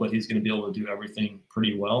BKG level, but he's going to be able to do everything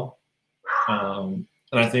pretty well. And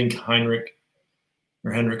I think Henrik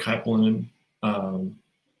Heippelinen,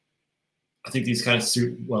 I think these kind of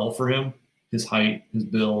suit well for him. His height, his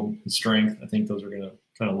build, his strength, I think those are going to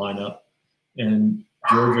kind of line up. And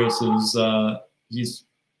Georgios is he's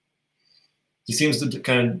he seems to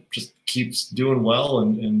kind of just keeps doing well,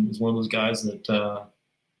 and is one of those guys that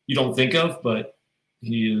you don't think of, but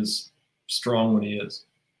he is strong when he is.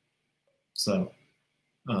 So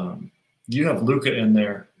you have Luka in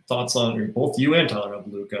there. Thoughts on both you and Tyler have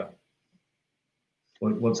Luka.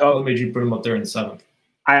 What made you put him up there in 7th?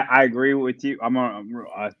 I agree with you. I'm on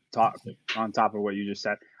top of what you just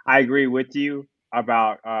said. I agree with you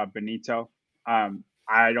about Benito.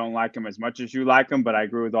 I don't like him as much as you like him, but I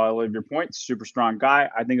agree with all of your points. Super strong guy.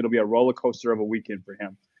 I think it'll be a roller coaster of a weekend for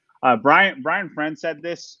him. Brian Friend said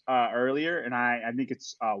this earlier, and I think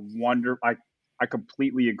it's a wonder. I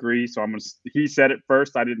completely agree. So he said it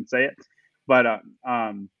first. I didn't say it, but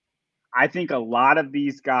I think a lot of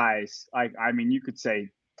these guys, you could say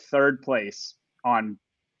 3rd place on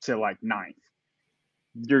to like 9th.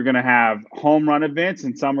 You're going to have home run events,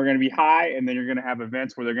 and some are going to be high, and then you're going to have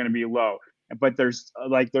events where they're going to be low. But there's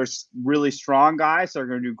really strong guys that are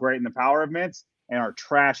going to do great in the power events and are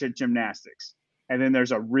trash at gymnastics. And then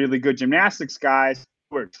there's a really good gymnastics guys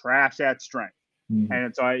who are trash at strength. Mm-hmm.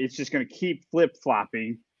 And so it's just going to keep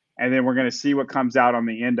flip-flopping, and then we're going to see what comes out on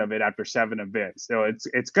the end of it after 7 events. So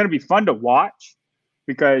it's going to be fun to watch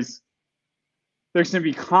because there's going to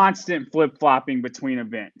be constant flip-flopping between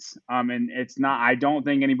events. And I don't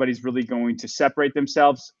think anybody's really going to separate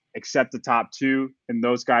themselves except the top 2. And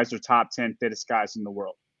those guys are top 10 fittest guys in the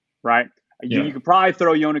world, right? Yeah. You could probably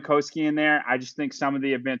throw Yonakoski in there. I just think some of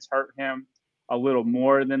the events hurt him a little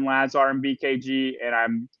more than Lazar and BKG. And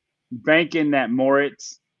I'm banking that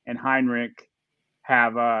Moritz and Heinrich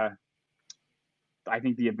have, I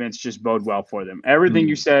think the events just bode well for them. Everything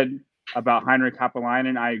you said about Heinrich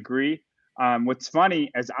Hapalainen, I agree. What's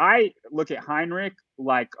funny is I look at Heinrich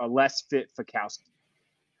like a less fit Fikowski.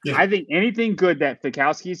 Yeah. I think anything good that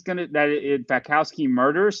Fikowski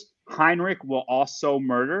murders, Heinrich will also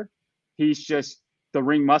murder. He's just the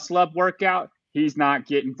ring muscle up workout. He's not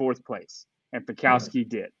getting 4th place, and Fikowski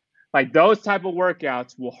did. Like those type of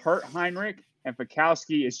workouts will hurt Heinrich, and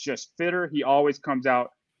Fikowski is just fitter. He always comes out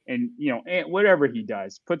and whatever he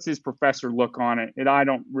does, puts his professor look on it. And I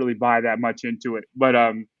don't really buy that much into it, but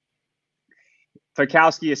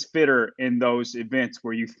Fikowski is fitter in those events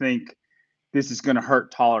where you think this is going to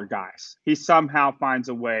hurt taller guys. He somehow finds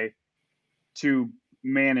a way to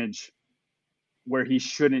manage where he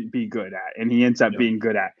shouldn't be good at, and he ends up being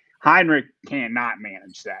good at. Heinrich cannot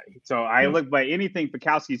manage that. So I look by anything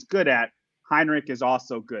Fikowski's good at, Heinrich is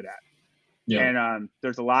also good at. Yeah. And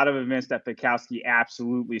there's a lot of events that Fikowski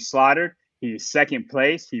absolutely slaughtered. He's 2nd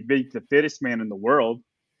place. He beat the fittest man in the world.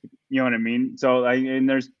 You know what I mean? So and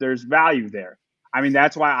there's value there. I mean,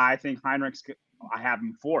 that's why I think Heinrich's – I have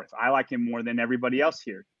him 4th. I like him more than everybody else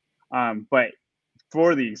here. But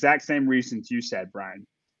for the exact same reasons you said, Brian,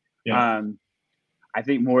 I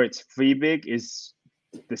think Moritz Fiebig is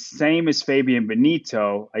the same as Fabian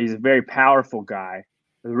Benito. He's a very powerful guy.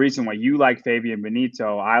 The reason why you like Fabian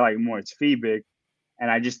Benito, I like Moritz Fiebig, and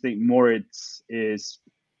I just think Moritz is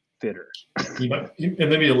fitter. And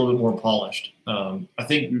maybe a little bit more polished. I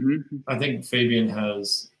think Fabian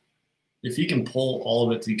has – if he can pull all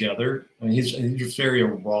of it together, I mean, he's just very a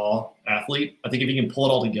raw athlete. I think if he can pull it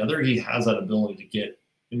all together, he has that ability to get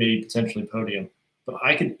maybe potentially podium. But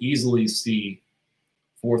I could easily see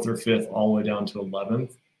 4th or 5th all the way down to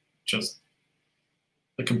 11th, just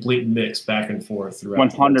a complete mix back and forth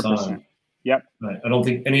throughout 100%. The time. Yep. I don't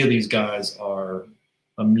think any of these guys are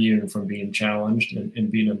immune from being challenged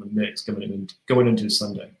and being in the mix going into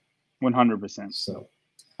Sunday. 100%. So.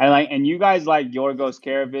 And you guys like Yorgos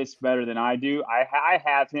Karavis better than I do. I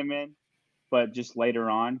have him in, but just later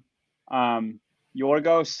on.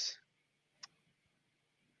 Yorgos,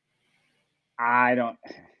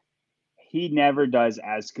 he never does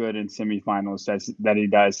as good in semifinals that he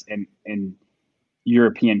does in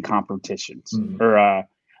European competitions. Mm-hmm. Or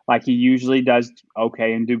he usually does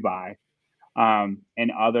okay in Dubai.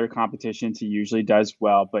 In other competitions, he usually does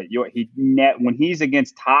well, but when he's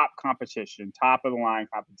against top competition, top of the line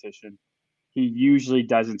competition, he usually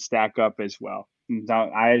doesn't stack up as well. So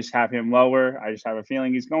I just have him lower. I just have a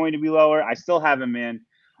feeling he's going to be lower. I still have him in,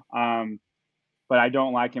 but I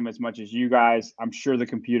don't like him as much as you guys. I'm sure the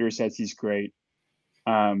computer says he's great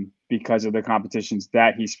because of the competitions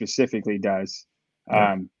that he specifically does.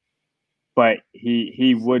 But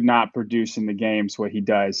he would not produce in the games what he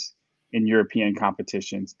does in European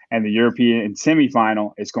competitions, and the European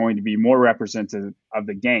semifinal is going to be more representative of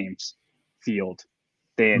the games field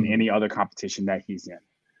than any other competition that he's in.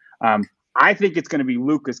 I think it's going to be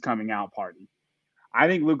Luka's coming out party. I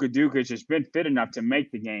think Luka Dukic has been fit enough to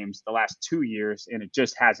make the games the last 2 years, and it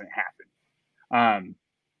just hasn't happened.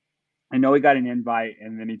 I know he got an invite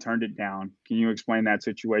and then he turned it down. Can you explain that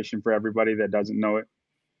situation for everybody that doesn't know it?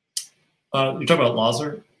 You're talking about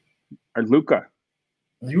Lazar? Or Luka?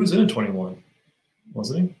 He was in 21,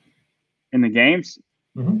 wasn't he? In the games?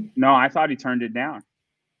 Mm-hmm. No, I thought he turned it down.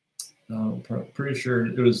 Pretty sure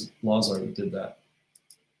it was Lazar that did that.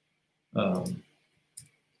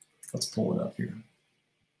 Let's pull it up here.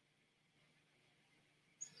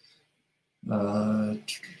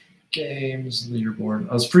 Games leaderboard.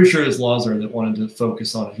 I was pretty sure it was Lazar that wanted to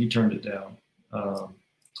focus on it. He turned it down.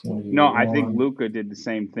 No, I think Luka did the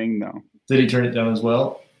same thing though. Did he turn it down as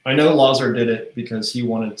well? I know Lazar did it because he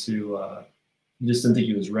wanted to. He just didn't think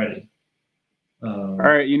he was ready. All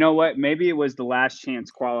right, you know what? Maybe it was the last chance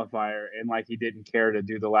qualifier, and like he didn't care to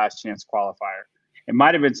do the last chance qualifier. It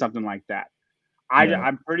might have been something like that.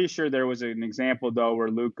 I'm pretty sure there was an example though where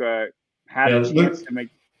Luka had a chance to make.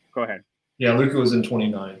 Go ahead. Yeah, Luka was in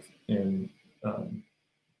 29th in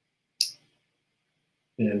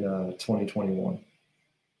 2021.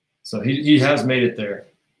 So he has made it there,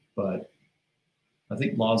 but I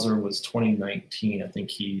think Lazar was 2019. I think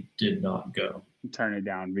he did not go. Turn it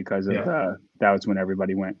down because of that was when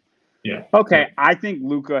everybody went. Yeah. Okay, Yeah. I think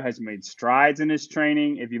Luka has made strides in his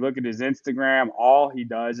training. If you look at his Instagram, all he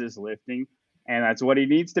does is lifting, and that's what he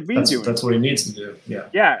needs to be doing. That's what he needs to do. Yeah.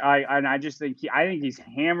 Yeah, I just think he's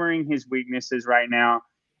hammering his weaknesses right now,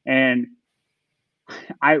 and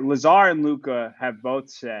Lazar and Luka have both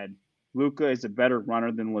said Luka is a better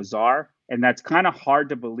runner than Lazar, and that's kind of hard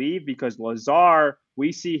to believe because Lazar,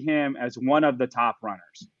 we see him as one of the top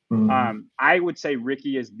runners. Mm-hmm. I would say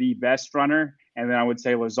Ricky is the best runner, and then I would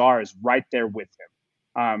say Lazar is right there with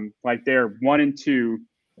him. Like they're 1 and 2.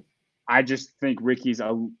 I just think Ricky's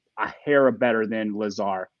a hair better than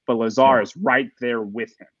Lazar, but Lazar is right there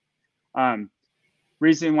with him.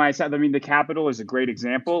 Reason why the Capital is a great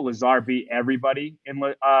example. Lazar beat everybody in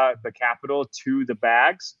the Capital to the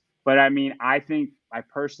bags, but I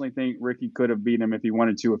personally think Ricky could have beat him if he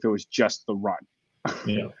wanted to, if it was just the run.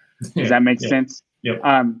 Yeah. Does that make sense? Yep.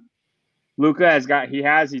 Luka he's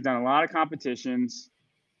done a lot of competitions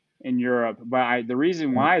in Europe, but the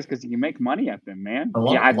reason why is because he can make money at them, man. A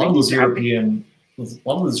lot of those Europeans, I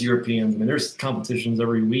mean, there's competitions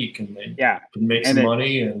every week, and they can make some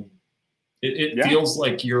money, and it feels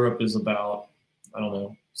like Europe is about, I don't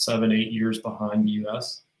know, 7-8 years behind the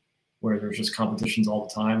U.S., where there's just competitions all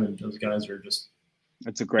the time, and those guys are just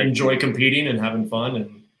enjoy competing and having fun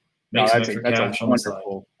and make some extra cash on the side.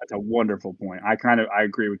 That's a wonderful point. I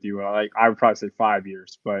agree with you. I would probably say 5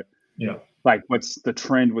 years, but yeah, like what's the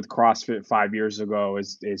trend with CrossFit 5 years ago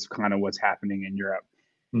is kind of what's happening in Europe,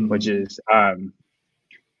 which is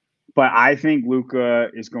but I think Luka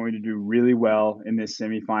is going to do really well in this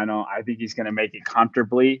semifinal. I think he's going to make it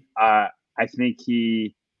comfortably. I think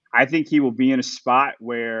he will be in a spot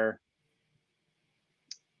where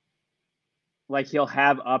like he'll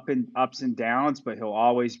have ups and downs, but he'll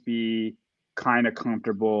always be kind of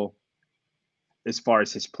comfortable as far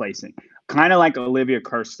as his placing. Kind of like Olivia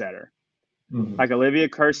Kerstetter. Mm-hmm. Like Olivia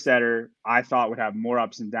Kerstetter, I thought would have more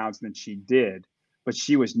ups and downs than she did, but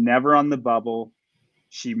she was never on the bubble.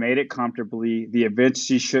 She made it comfortably. The events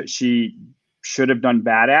she should have done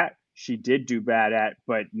bad at, she did do bad at,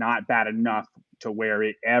 but not bad enough to where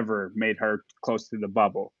it ever made her close to the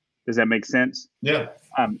bubble. Does that make sense? Yeah.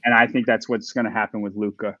 And I think that's what's going to happen with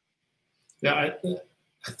Luka. Yeah,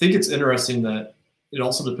 I think it's interesting that it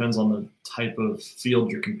also depends on the type of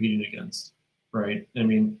field you're competing against, right? I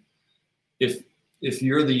mean, if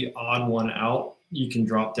you're the odd one out, you can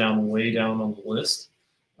drop down way down on the list.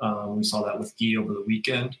 We saw that with Guy over the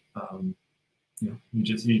weekend.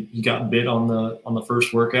 He got bit on the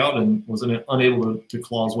first workout and was unable to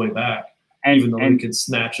claw his way back, even though he could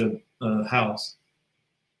snatch a house.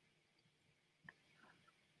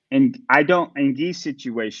 And in Guy's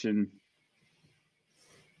situation,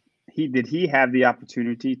 did he have the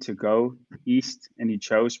opportunity to go east and he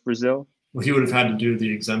chose Brazil? Well, he would have had to do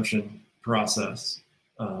the exemption process.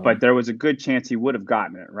 But there was a good chance he would have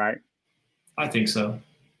gotten it, right? I think so.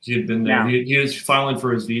 He had been there. He was filing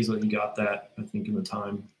for his visa. He got that, I think, in the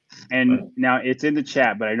time. And now it's in the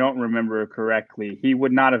chat, but I don't remember correctly. He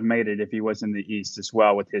would not have made it if he was in the East as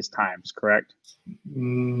well with his times, correct? Okay.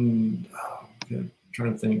 I'm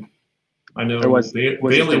trying to think. I know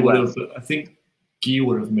Bailey would have. I think Guy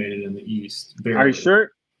would have made it in the East. Barely. Are you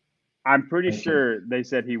sure? I'm pretty sure they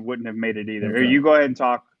said he wouldn't have made it either. Okay. You go ahead and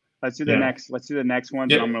talk. Let's do the next. Let's do the next one.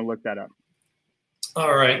 Yep. And I'm going to look that up.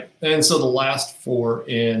 All right. And so the last four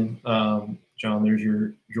in, John, there's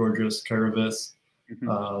your Georgios Karavis.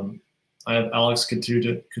 Mm-hmm. I have Alex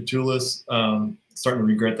Katulis. Starting to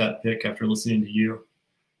regret that pick after listening to you.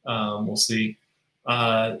 We'll see.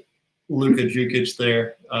 Luka Jukic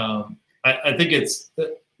there. I think it's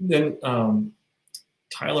then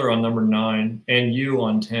Tyler on number 9 and you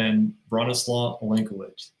on 10, Bronislaw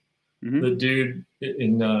Olenkovic. Mm-hmm. The dude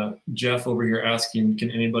in Jeff over here asking,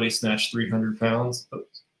 can anybody snatch 300 pounds?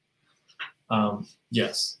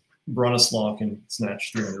 Yes, Bronislaw can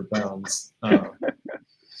snatch 300 pounds.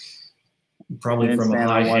 Probably from a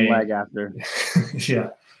high one hang. leg after. Yeah.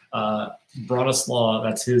 Bronislaw,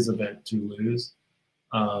 that's his event to lose.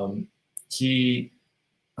 I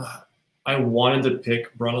wanted to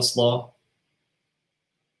pick Bronislaw.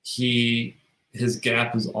 His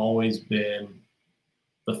gap has always been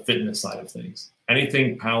the fitness side of things.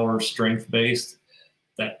 Anything power, strength based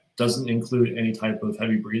that doesn't include any type of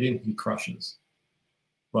heavy breathing, he crushes.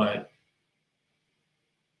 But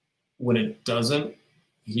when it doesn't,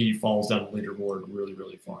 he falls down the leaderboard really,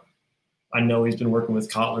 really far. I know he's been working with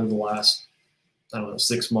Kotler the last,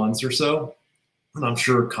 6 months or so. And I'm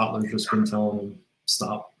sure Kotler's just been telling him,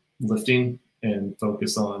 stop lifting and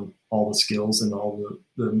focus on all the skills and all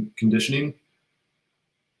the conditioning.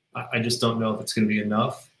 I just don't know if it's going to be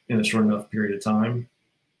enough in a short enough period of time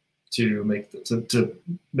to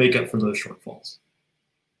make up for those shortfalls.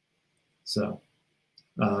 So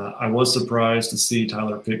I was surprised to see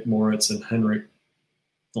Tyler pick Moritz and Henrik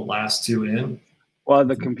the last 2 in. Well,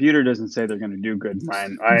 the computer doesn't say they're going to do good,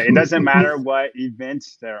 Brian. It doesn't matter what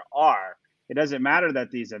events there are. It doesn't matter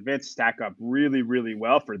that these events stack up really, really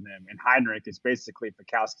well for them. And Heinrich is basically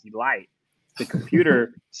Pikowski light. The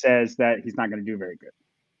computer says that he's not going to do very good.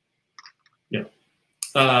 Yeah.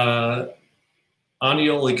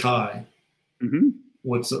 Anioli Kai. Mm-hmm.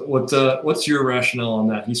 What's your rationale on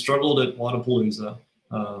that? He struggled at Wodapalooza.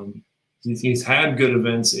 He's had good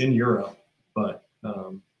events in Europe, but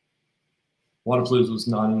Wodapalooza was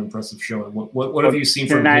not an impressive showing. What have you seen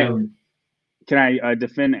from him? Can I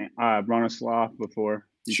defend Bronislaw before?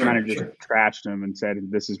 You kind of just trashed him and said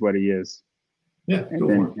this is what he is. Yeah,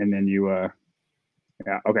 and then you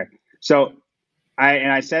yeah, okay. So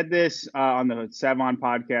I said this on the Savon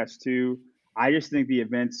podcast too. I just think the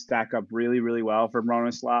events stack up really, really well for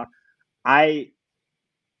Bronislaw. I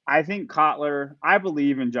think Kotler, I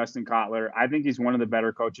believe in Justin Kotler. I think he's one of the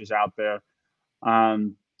better coaches out there.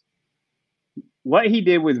 What he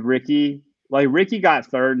did with Ricky, like Ricky got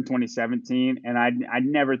 3rd in 2017, and I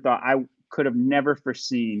never thought, I could have never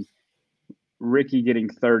foreseen Ricky getting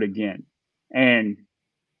 3rd again. And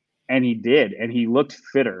he did, and he looked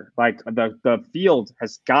fitter. Like the field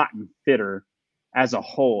has gotten fitter as a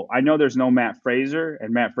whole. I know there's no Matt Fraser,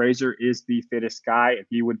 and Matt Fraser is the fittest guy, and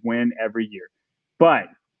he would win every year. But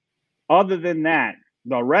other than that,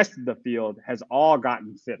 the rest of the field has all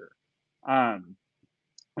gotten fitter.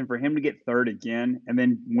 And for him to get 3rd again and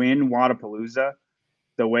then win Wodapalooza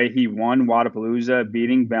the way he won Wodapalooza,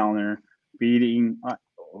 beating Bellner, beating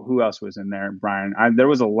who else was in there, Brian? There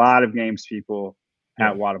was a lot of games people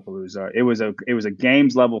at Wodapalooza. It was a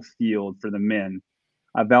games level field for the men.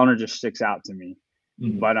 Bellner just sticks out to me.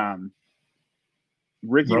 Mm-hmm. But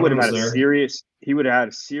Ricky would have had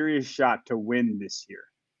a serious shot to win this year.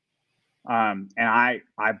 And I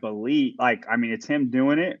believe, it's him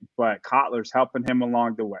doing it, but Kotler's helping him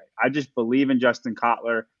along the way. I just believe in Justin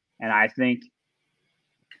Kotler, and I think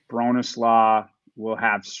Bronislaw will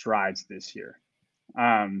have strides this year.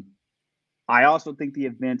 I also think the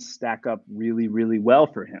events stack up really, really well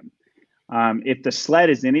for him. If the sled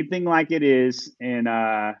is anything like it is in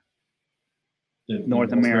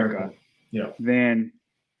North America, then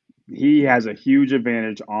he has a huge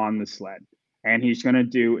advantage on the sled. And he's going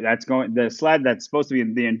to the sled that's supposed to be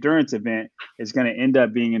the endurance event is going to end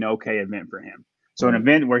up being an okay event for him. So an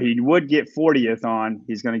event where he would get 40th on,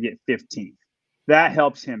 he's going to get 15th. That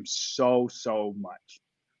helps him so much,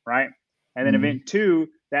 right? And then event 2,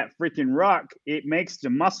 that freaking ruck, it makes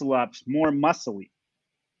the muscle ups more muscly,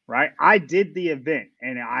 right? I did the event,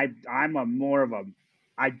 and I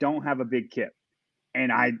don't have a big kip,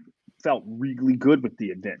 and I felt really good with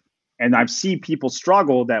the event. And I've seen people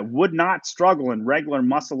struggle that would not struggle in regular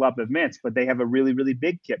muscle up events, but they have a really, really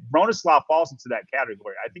big kip. Bronislaw falls into that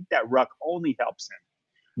category. I think that ruck only helps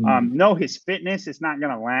him. No, his fitness is not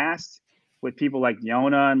going to last with people like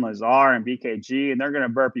Yona and Lazar and BKG, and they're going to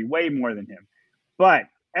burpee way more than him. But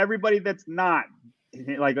everybody that's not,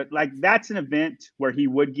 like that's an event where he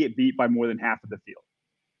would get beat by more than half of the field,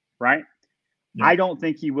 right? Yeah. I don't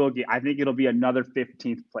think he will get. I think it'll be another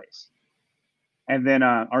 15th place. And then,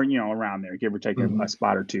 around there, give or take a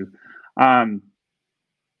spot or two. And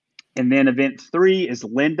then event 3 is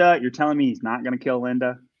Linda. You're telling me he's not going to kill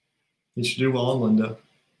Linda? He should do well on Linda.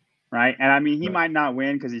 Right? And he might not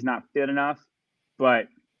win because he's not fit enough, but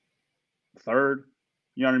 3rd,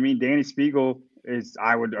 you know what I mean? Danny Spiegel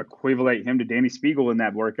I would equivalent him to Danny Spiegel in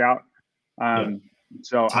that workout.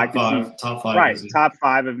 So I could see top five, right, top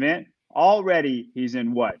 5 event. Already he's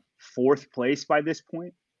in what, 4th place by this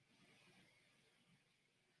point?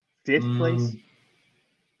 5th place?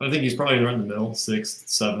 I think he's probably right in the middle, 6th,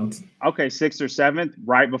 7th. Okay, 6th or 7th,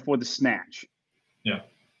 right before the snatch. Yeah.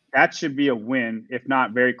 That should be a win, if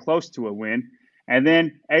not very close to a win. And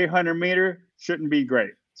then 800 meter shouldn't be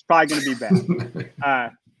great. It's probably going to be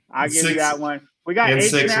bad. I'll give you that one. We got 8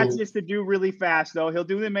 snatches to do really fast, though. He'll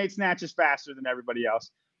do them 8 snatches faster than everybody else.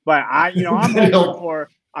 But I'm hoping for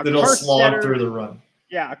a slog through the run.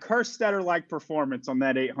 Yeah, a Kerstetter-like performance on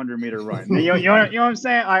that 800 meter run. You know what I'm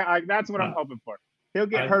saying? That's what I'm hoping for. He'll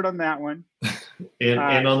get hurt on that one.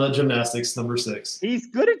 And on the gymnastics, number 6. He's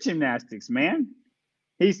good at gymnastics, man.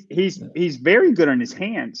 He's very good on his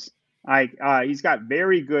hands. He's got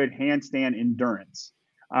very good handstand endurance.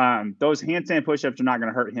 Those handstand push-ups are not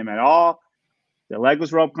going to hurt him at all. The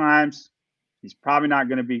legless rope climbs, he's probably not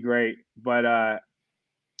going to be great. But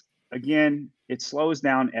again, it slows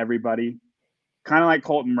down everybody. Kind of like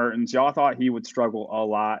Colton Mertens. Y'all thought he would struggle a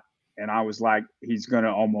lot. And I was like, he's going to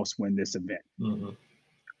almost win this event.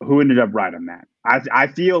 Who ended up right on that? I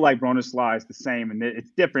feel like Bronislaw is the same. And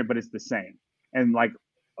it's different, but it's the same. And like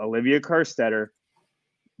Olivia Kerstetter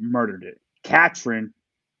murdered it. Katrin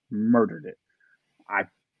murdered it. I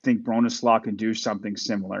think Bronislaw can do something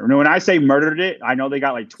similar. When I say murdered it, I know they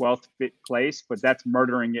got like 12th place, but that's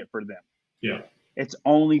murdering it for them. Yeah. It's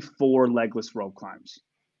only 4 legless rope climbs.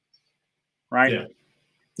 Right? Yeah.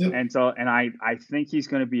 Yep. And I think he's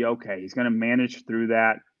going to be okay. He's going to manage through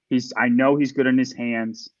that. I know he's good in his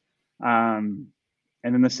hands. And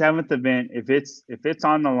then the 7th event, if it's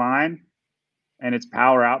on the line and it's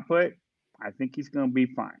power output, I think he's going to be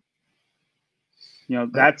fine.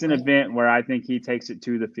 That's an event where I think he takes it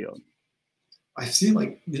to the field. I see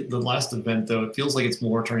like the last event, though, it feels like it's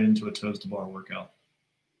more turning into a toes to bar workout.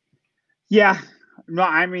 Yeah. No,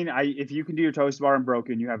 I mean, if you can do your toes to bar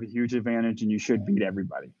unbroken, you have a huge advantage and you should beat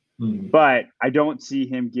everybody. But I don't see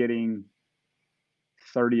him getting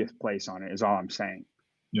 30th place on it is all I'm saying.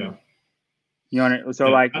 Yeah. So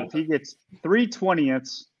like if he gets 3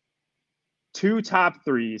 20ths, 2 top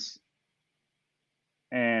 3s,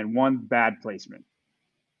 and 1 bad placement.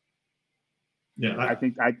 Yeah, I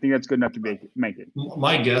think that's good enough to make it.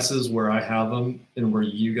 My guess is where I have them and where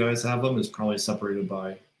you guys have them is probably separated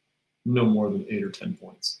by no more than 8 or 10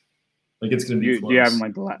 points. Like it's going to be close. Do you have them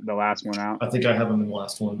like the last one out? I think I have them in the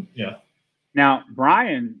last one. Yeah. Now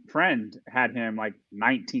Brian Friend had him like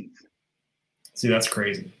 19th. See, that's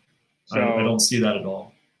crazy. So, I don't see that at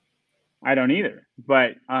all. I don't either.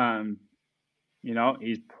 But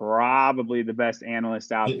he's probably the best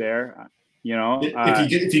analyst out there.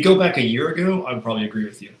 If you go back a year ago, I would probably agree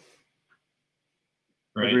with you.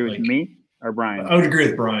 Right? Agree with me or Brian? I would agree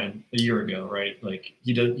with Brian a year ago, right? Like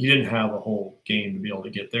he didn't have a whole game to be able to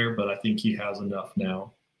get there, but I think he has enough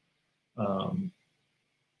now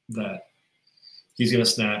that he's going to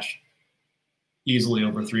snatch easily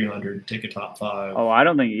over 300, take a top 5. Oh, I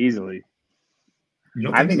don't think easily. You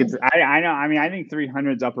don't I think so? I know. I mean, I think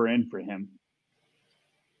 300's upper end for him.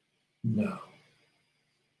 No.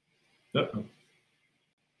 Uh-oh.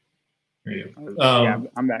 There you go. Yeah,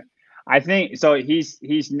 I'm back. I think so. He's.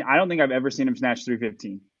 I don't think I've ever seen him snatch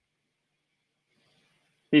 315.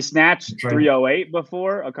 He snatched 308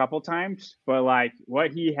 before a couple times, but like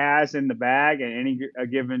what he has in the bag at a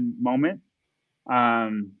given moment, I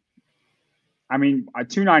mean, a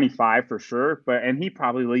 295 for sure. And he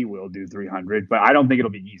probably will do 300, but I don't think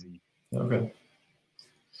it'll be easy. Okay.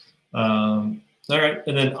 All right,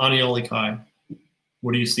 and then Anioli Kai.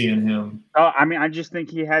 What do you see in him? I mean, I just think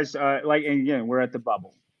he has and again, we're at the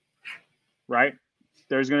bubble, right?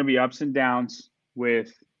 There's going to be ups and downs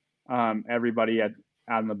with everybody out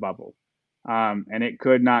in the bubble, and it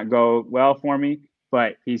could not go well for me.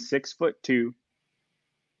 But he's 6'2".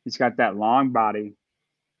 He's got that long body.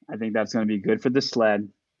 I think that's going to be good for the sled.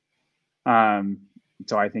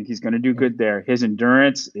 So I think he's going to do good there. His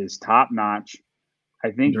endurance is top notch. I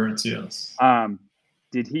think endurance, yes.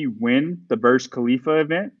 Did he win the Burj Khalifa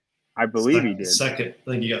event? I believe he did. Second.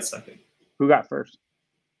 I think he got second. Who got first?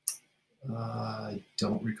 I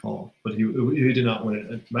don't recall, but he did not win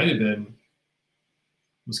it. It might have been.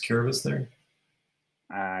 Was Karavis there?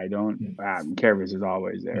 I don't. Karavis is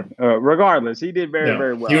always there. Yeah. Regardless, he did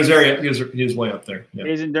very well. He was way up there. Yeah.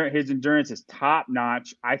 His endurance is top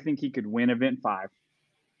notch. I think he could win event 5.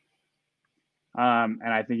 And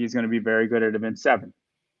I think he's going to be very good at event 7.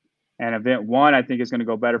 And event 1, I think, is going to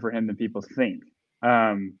go better for him than people think.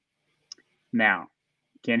 Now,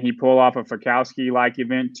 can he pull off a Fikowski-like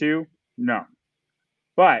event 2? No.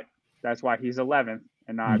 But That's why he's 11th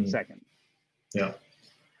and not second. Yeah.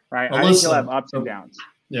 Right. Alyssa, I think he'll have ups and downs.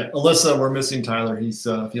 Yeah. Alyssa, we're missing Tyler. He's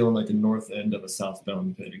feeling like the north end of a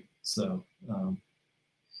southbound pig. So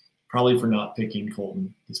probably for not picking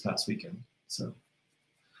Colton this past weekend. So,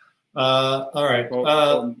 all right.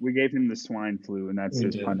 Colton, we gave him the swine flu, and that's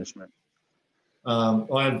his punishment. Well,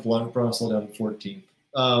 I had Brunson down to 14th.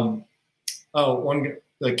 One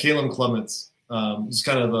guy, Caleb Clements. He's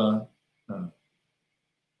kind of a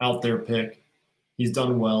out there pick. He's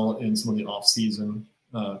done well in some of the off-season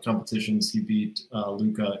competitions. He beat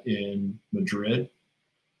Luca in Madrid.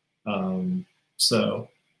 So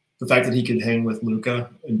the fact that he could hang with Luca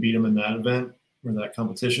and beat him in that event or that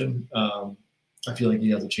competition, I feel like he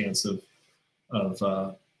has a chance of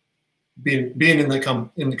being in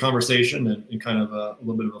the conversation and kind of a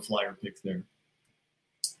little bit of a flyer pick there.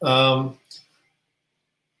 The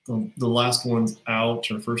last one's out,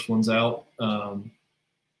 or first one's out.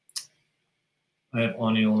 I have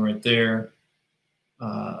Aniel right there.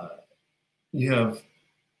 You have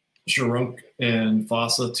Sharunk and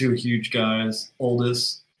Fossa, two huge guys.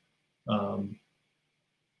 Oldest,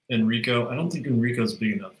 Enrico. I don't think Enrico's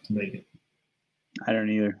big enough to make it. I don't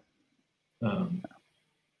either.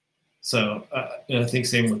 So, and I think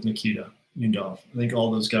same with Nikita Yundov. I think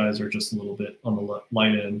all those guys are just a little bit on the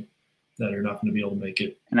light end that are not going to be able to make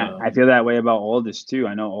it. And I feel that way about Oldest too.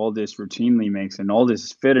 I know Oldest routinely makes it, and Oldest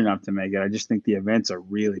is fit enough to make it. I just think the events are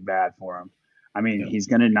really bad for him. I mean, he's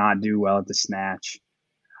going to not do well at the snatch.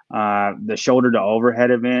 The shoulder to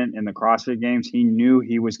overhead event in the CrossFit Games, he knew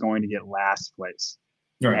he was going to get last place.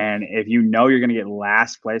 Right. And if you know you're going to get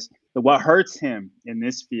last place, what hurts him in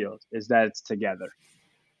this field is that it's together.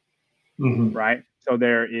 Right? So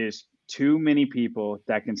there is too many people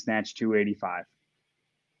that can snatch 285.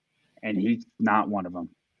 And he's not one of them.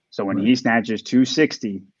 So when he snatches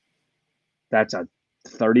 260, that's a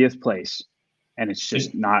 30th place. And it's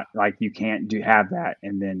just not like you can't have that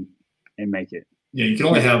and make it. Yeah, you can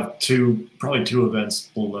only have probably two events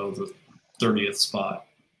below the 30th spot,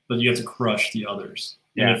 but you have to crush the others.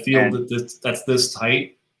 In a field that's this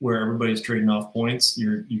tight where everybody's trading off points,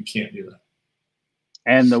 you can't do that.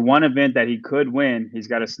 And the one event that he could win, he's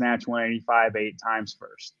got to snatch 185 8 times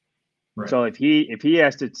first. Right. So if he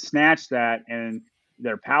has to snatch that and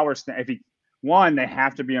their power snatch, one, they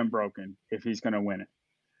have to be unbroken if he's going to win it.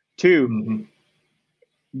 Two,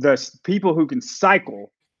 the people who can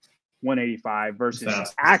cycle 185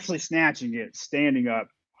 versus actually snatching it, standing up.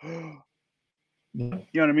 You know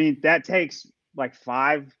what I mean? That takes like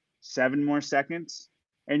 5-7 more seconds.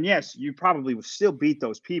 And yes, you probably will still beat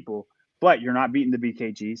those people, but you're not beating the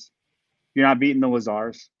BKGs. You're not beating the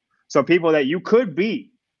Lazars. So people that you could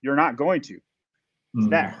beat, you're not going to. So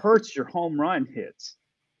that hurts your home run hits.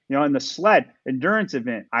 You know, in the sled endurance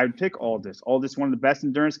event, I would pick Aldis. Aldis, one of the best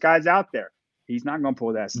endurance guys out there. He's not going to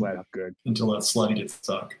pull that sled up good until that sled gets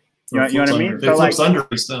stuck. You know what I mean? It flips under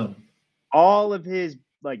his stone. All of his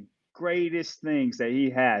greatest things that he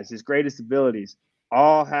has, his greatest abilities,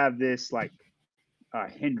 all have this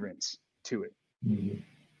hindrance to it,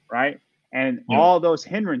 right? And all those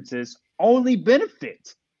hindrances only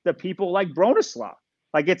benefit the people like Bronislav.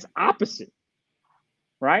 It's opposite,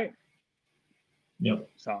 right? Yep.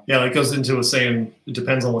 So that goes into a saying. It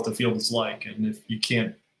depends on what the field is like, and if you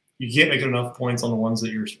can't make enough points on the ones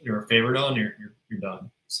that you're a favorite on, you're done.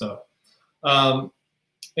 So,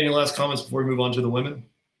 any last comments before we move on to the women?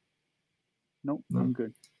 Nope, I'm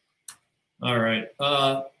good. All right.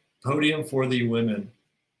 Podium for the women.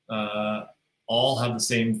 All have the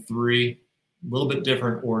same three, a little bit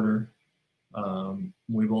different order.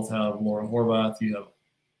 We both have Laura Horvath. You have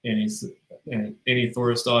Annie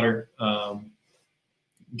Thorisdottir,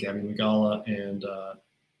 Gabby Magala, and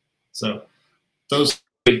so those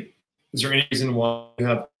three. Is there any reason why you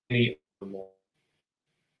have any more?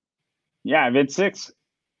 Yeah, event 6.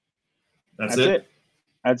 That's it.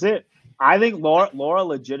 That's it. I think Laura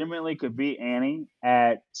legitimately could beat Annie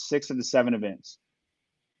at 6 of the 7 events.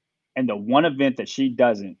 And the one event that she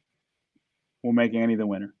doesn't will make Annie the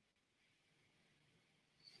winner.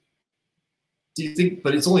 Do you think?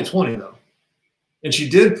 But it's only 20 though, and she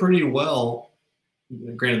did pretty well.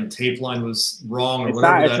 Granted, the tape line was wrong, or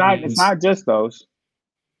whatever that means. It's not just those.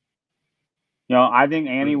 You know, I think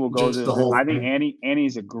Annie will go to. I think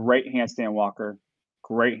Annie's a great handstand walker.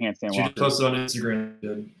 Great handstand walker. She posted on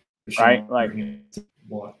Instagram, right?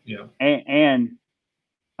 And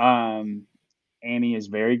Annie is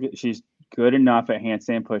very good. She's good enough at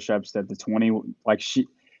handstand push-ups that the 20,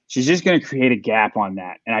 she's just going to create a gap on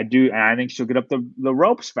that. And I think she'll get up the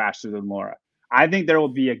ropes faster than Laura. I think there will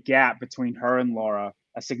be a gap between her and Laura,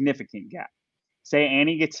 a significant gap. Say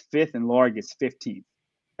Annie gets 5th and Laura gets 15th.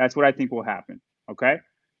 That's what I think will happen. Okay.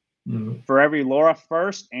 Mm-hmm. For every Laura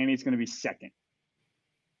first, Annie's going to be second.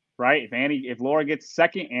 Right? If Laura gets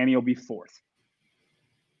second, Annie will be fourth.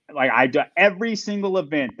 Like I do every single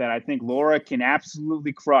event that I think Laura can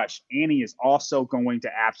absolutely crush, Annie is also going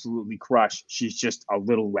to absolutely crush. She's just a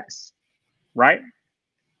little less. Right?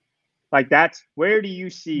 Like that's where do you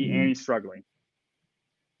see Annie struggling?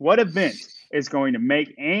 What event is going to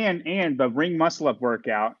make and the ring muscle up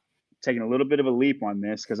workout, taking a little bit of a leap on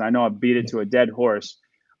this because I know I beat it to a dead horse.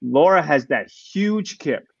 Laura has that huge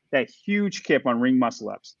kip on ring muscle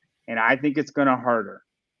ups. And I think it's going to hurt her.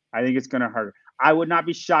 I would not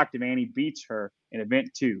be shocked if Annie beats her in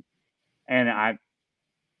event 2. And a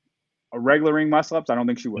regular ring muscle ups, I don't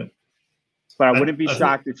think she would. But I wouldn't be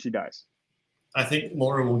shocked if she does. I think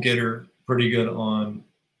Laura will get her pretty good on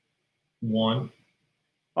 1.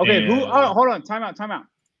 Okay, hold on, time out.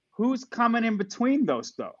 Who's coming in between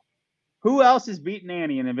those though? Who else is beating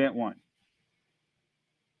Annie in event 1?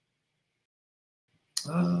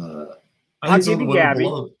 I give you Gabby.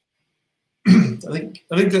 I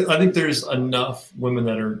think there's enough women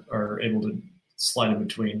that are able to slide in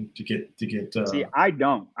between to get. See, I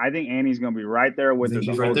don't. I think Annie's going to be right there with her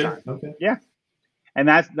the whole time. Okay. Yeah, and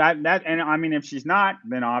that's that. And I mean, if she's not,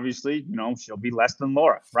 then obviously, she'll be less than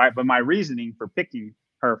Laura, right? But my reasoning for picking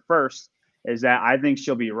her first is that I think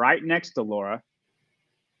she'll be right next to Laura.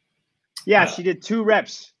 Yeah, she did 2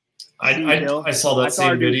 reps. I saw that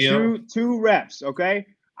same video. Two reps. Okay.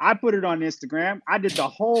 I put it on Instagram. I did the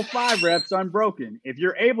whole 5 reps unbroken. If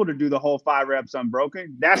you're able to do the whole 5 reps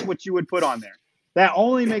unbroken, that's what you would put on there. That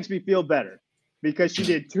only makes me feel better because she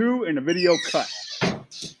did 2 in the video cut.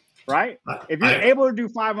 Right? If you're able to do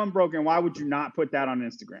 5 unbroken, why would you not put that on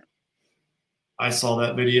Instagram? I saw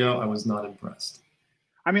that video. I was not impressed.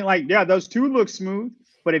 I mean, like, yeah, those 2 look smooth,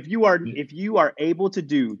 but if you are able to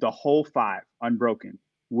do the whole 5 unbroken,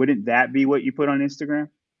 wouldn't that be what you put on Instagram?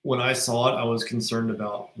 When I saw it, I was concerned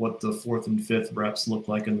about what the 4th and 5th reps look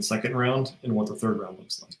like in the second round and what the third round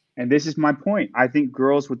looks like. And this is my point. I think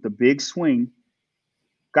girls with the big swing,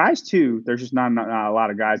 guys too, there's just not a lot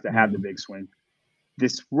of guys that have the big swing.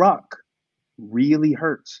 This ruck really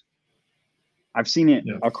hurts. I've seen it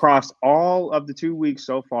across all of the 2 weeks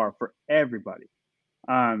so far for everybody.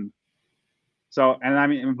 But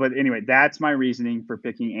anyway, that's my reasoning for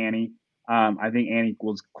picking Annie. I think Annie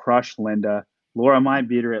will crush Linda. Laura might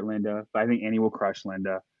beat her at Linda, but I think Annie will crush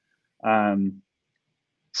Linda.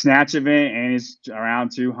 Snatch event, Annie's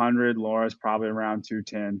around 200. Laura's probably around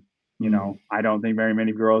 210. I don't think very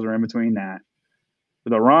many girls are in between that.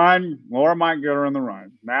 For the run, Laura might get her in the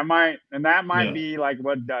run. That might be like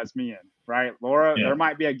what does me in, right? Laura, there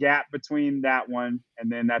might be a gap between that one, and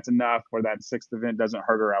then that's enough where that 6th event doesn't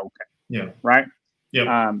hurt her. Okay. Yeah. Right?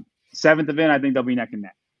 Yeah. 7th event, I think they'll be neck and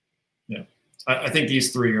neck. Yeah. I think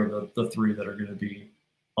these 3 are the 3 that are going to be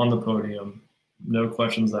on the podium. No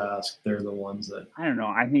questions asked. They're the ones that I don't know.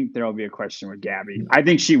 I think there will be a question with Gabby. I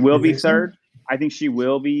think she will be third. I think she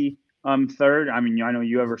will be third. I mean, I know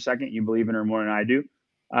you have her second. You believe in her more than I do.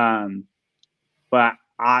 But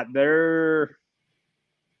I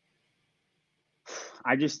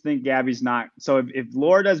just think Gabby's not. So if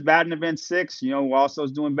Laura does bad in event 6, who also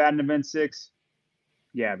is doing bad in event 6?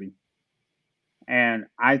 Gabby. And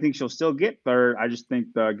I think she'll still get third. I just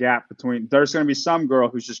think the gap between there's going to be some girl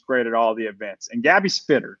who's just great at all the events. And Gabby's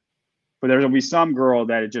fitter, but there's going to be some girl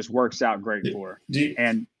that it just works out great for.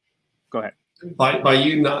 And go ahead. By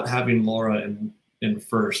you not having Laura in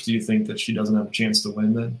first, do you think that she doesn't have a chance to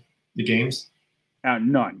win then the games?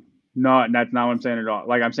 None. No, that's not what I'm saying at all.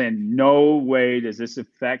 Like I'm saying, no way does this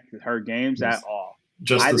affect her games at all.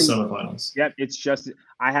 Just the semifinals. Yep, it's just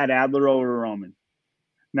I had Adler over Roman.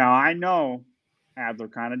 Now I know Adler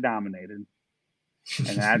kind of dominated,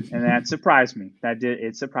 and that surprised me.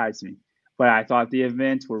 It surprised me. But I thought the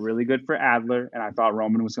events were really good for Adler, and I thought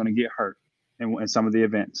Roman was going to get hurt in some of the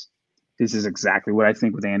events. This is exactly what I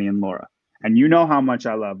think with Annie and Laura. And you know how much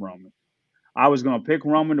I love Roman. I was going to pick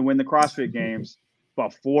Roman to win the CrossFit Games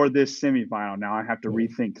before this semifinal. Now I have to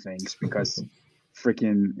rethink things because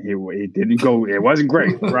freaking it didn't go. It wasn't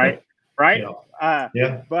great, right? Right?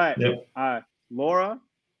 Yeah. But Laura,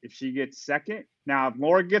 if she gets second, now if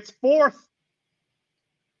Laura gets fourth,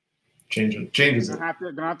 changes it.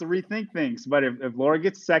 Gonna have to rethink things. But if Laura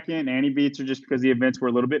gets second, Annie beats her just because the events were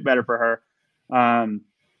a little bit better for her.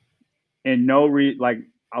 And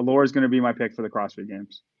Laura's gonna be my pick for the CrossFit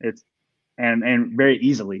Games. It's and very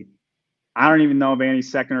easily. I don't even know if Annie's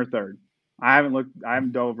second or third. I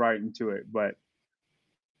haven't dove right into it, but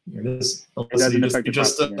it is. You just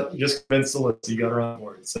convinced Alyssa. You got her on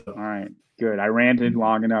board. So. All right, good. I ranted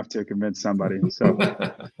long enough to convince somebody. So,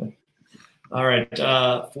 All right,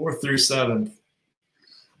 4th through 7th.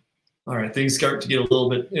 All right, things start to get a little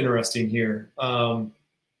bit interesting here. All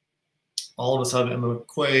of us have Emma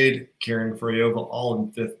McQuaid, Karen Fariova, all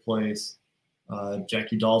in 5th place.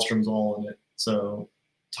 Jackie Dahlstrom's all in it. So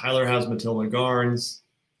Tyler has Matilda Garnes,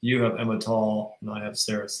 you have Emma Tall, and I have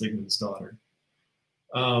Sarah Sigmund's daughter.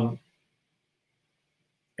 I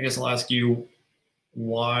guess I'll ask you,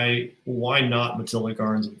 why not Matilda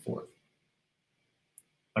Garnes in 4th?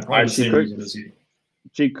 I probably the same reason as you.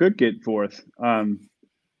 She could get 4th.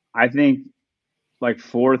 I think like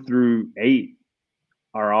 4 through 8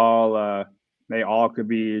 are all they all could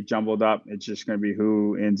be jumbled up. It's just going to be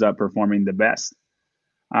who ends up performing the best.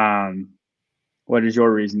 What is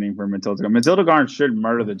your reasoning for Matilda? Matilda Garnes should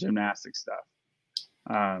murder the gymnastics stuff.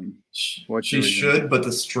 She should, but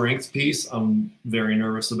the strength piece I'm very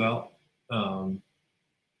nervous about.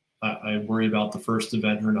 I worry about the first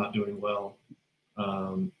event, her not doing well.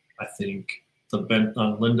 I think the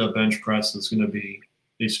Linda bench press is going to be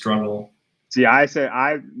a struggle. See,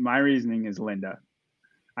 my reasoning is Linda.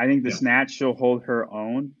 I think the snatch, she'll hold her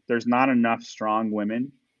own. There's not enough strong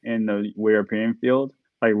women in the European field.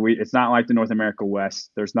 It's not like the North America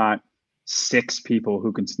West. There's not 6 people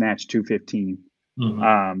who can snatch 215.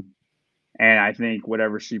 Mm-hmm. And I think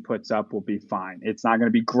whatever she puts up will be fine. It's not going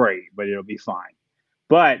to be great, but it'll be fine.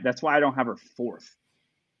 But that's why I don't have her 4th.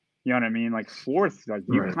 You know what I mean? Like 4th,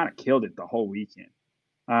 you kind of killed it the whole weekend.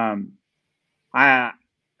 After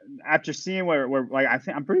seeing where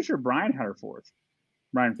I'm pretty sure Brian had her 4th.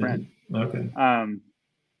 Brian Friend. Okay. I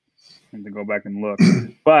have to go back and look,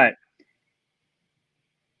 but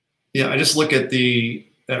yeah, I just look at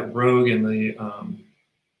Rogue and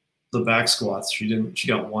the back squats. She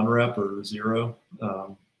got 1 rep or 0.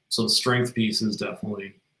 So the strength piece is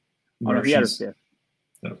definitely. Oh, no, he had her 5th.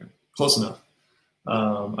 Okay, close enough.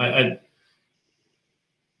 The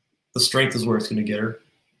strength is where it's going to get her,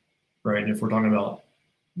 right? And if we're talking about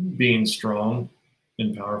being strong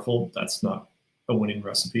and powerful, that's not a winning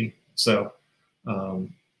recipe. So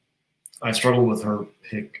I struggled with her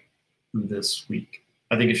pick this week.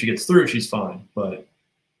 I think if she gets through, she's fine. But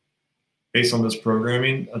based on this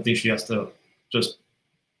programming, I think she has to just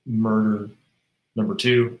murder number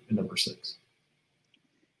 2 and number 6.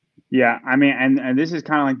 Yeah, I mean, and this is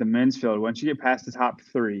kind of like the men's field. Once you get past the top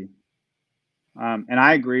 3, and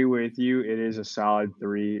I agree with you, it is a solid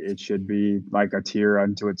 3. It should be like a tier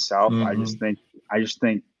unto itself. Mm-hmm. I just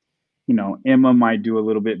think, Emma might do a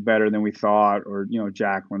little bit better than we thought, or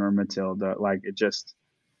Jacqueline or Matilda. Like it just,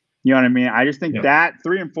 you know what I mean? I just think that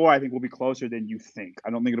 3 and 4, I think will be closer than you think. I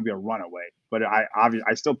don't think it'll be a runaway, but I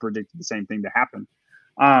still predicted the same thing to happen.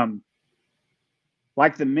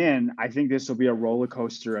 Like the men, I think this will be a roller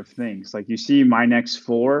coaster of things. Like you see, my next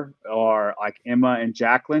 4 are like Emma and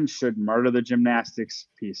Jacqueline should murder the gymnastics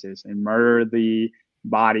pieces and murder the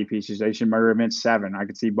body pieces. They should murder event 7. I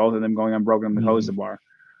could see both of them going unbroken on the Hosa bar.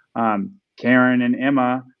 Karen and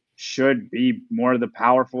Emma should be more of the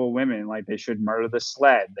powerful women. Like they should murder the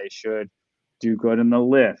sled. They should do good in the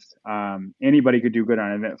lift. Anybody could do good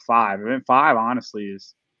on event 5. Event 5, honestly,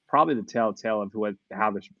 is probably the telltale of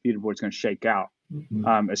how the leaderboard is going to shake out.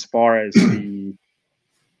 As far as the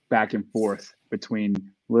back and forth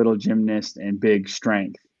between little gymnast and big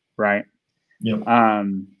strength, right? Yep.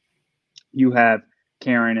 You have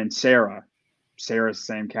Karen and Sarah. Sarah's the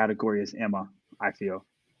same category as Emma, I feel.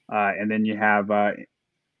 And then you have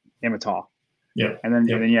Emma Tall. Yeah. And then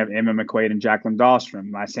you have Emma McQuaid and Jacqueline Dahlstrom,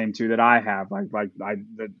 my same 2 that I have.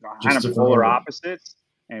 The kind of polar opposites,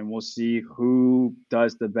 and we'll see who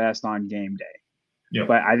does the best on game day. Yep.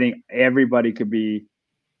 But I think everybody could be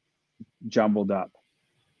jumbled up.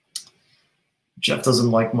 Jeff doesn't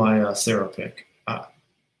like my Sarah pick.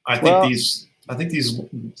 I think these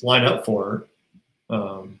line up for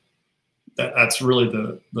her. That's really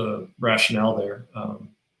the rationale there.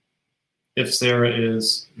 If Sarah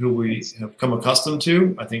is who we have come accustomed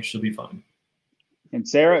to, I think she'll be fine. And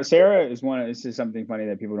Sarah is this is something funny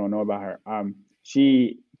that people don't know about her.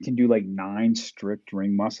 She can do like 9 strict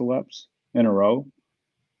ring muscle ups in a row.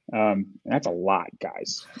 That's a lot,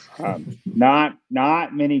 guys. Not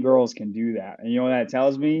many girls can do that. And what that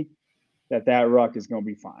tells me? That ruck is going to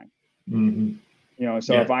be fine. Mm-hmm.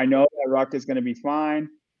 If I know that ruck is going to be fine,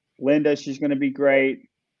 Linda, she's going to be great.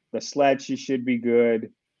 The sled, she should be good.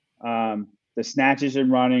 The snatches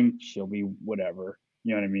and running, she'll be whatever.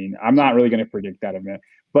 You know what I mean? I'm not really going to predict that event,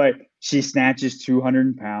 but she snatches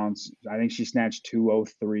 200 pounds. I think she snatched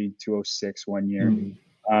 203, 206 one year.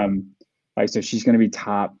 Mm-hmm. So she's going to be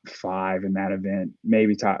top 5 in that event,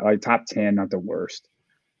 maybe top 10, not the worst.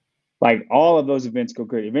 Like all of those events go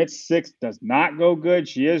good. Event 6 does not go good.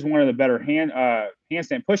 She is one of the better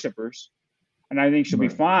handstand push-uppers, and I think she'll be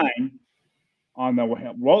fine on the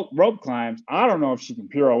rope climbs. I don't know if she can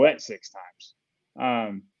pirouette 6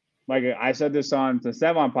 times. Like I said this on the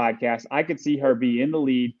Sevon podcast, I could see her be in the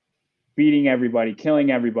lead, beating everybody,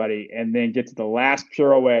 killing everybody, and then get to the last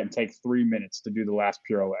pirouette and take 3 minutes to do the last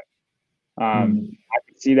pirouette. I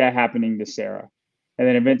could see that happening to Sarah. And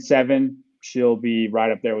then event 7, she'll be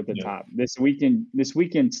right up there with the top. This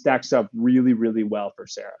weekend stacks up really, really well for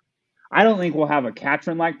Sarah. I don't think we'll have a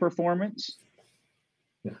Katrin-like performance,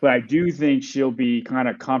 but I do think she'll be kind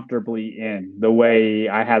of comfortably in the way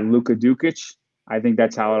I had Luka Dukic. I think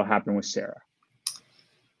that's how it'll happen with Sarah.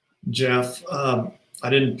 Jeff, I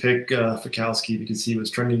didn't pick Fikowski because he was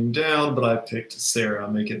trending down, but I picked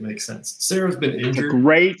Sarah. Make it make sense. Sarah's been injured.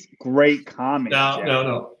 Great comment.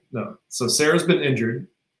 No. So Sarah's been injured,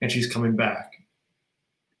 and she's coming back.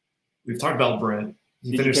 We've talked about Brent.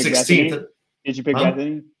 He finished 16th. Did you pick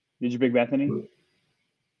Bethany? Did you pick Bethany?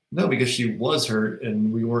 No, because she was hurt,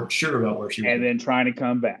 and we weren't sure about where she was. And then trying to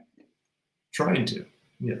come back. Trying to,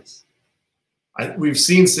 yes. We've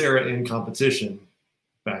seen Sarah in competition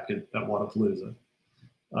back at Wadapalooza.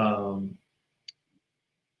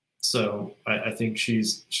 So I think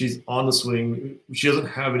she's on the swing. She doesn't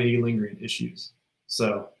have any lingering issues.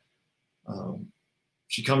 So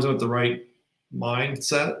she comes in with the right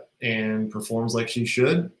mindset and performs like she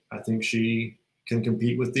should. I think she can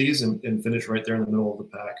compete with these and finish right there in the middle of the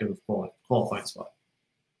pack in the qualifying spot.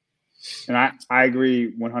 And I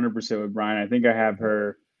agree 100% with Brian. I think I have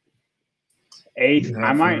her 8th.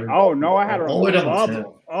 I might. Oh no, I had her all the way down to 10.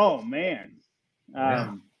 Oh man.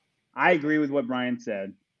 I agree with what Brian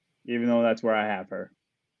said, even though that's where I have her.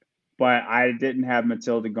 But I didn't have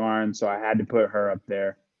Matilda Garn, so I had to put her up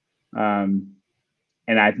there. And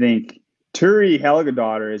I think Turi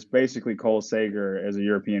Helgadottir is basically Cole Sager as a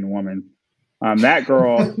European woman. That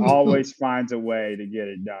girl always finds a way to get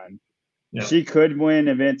it done. Yeah. She could win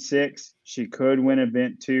event 6. She could win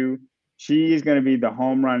event 2. She is going to be the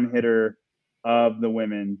home run hitter of the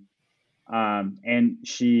women. And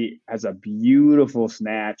she has a beautiful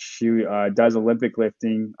snatch. She does Olympic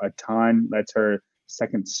lifting a ton. That's her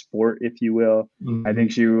second sport, if you will. Mm-hmm. I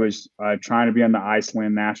think she was trying to be on the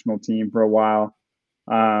Iceland national team for a while.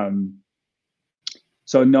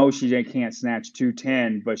 So no, she can't snatch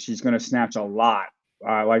 210, but she's going to snatch a lot.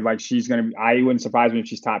 Like she's going to be, I wouldn't surprise me if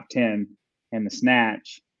she's top 10 in the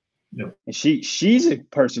snatch. Yep. And she's a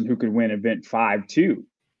person who could win event 5 too.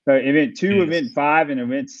 Event 2, yes. Event 5, and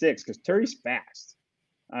event 6, because Turi's fast.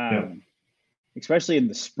 Especially in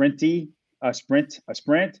the sprint.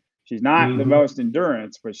 She's not the most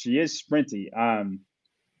endurance, but she is sprinty.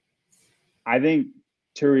 I think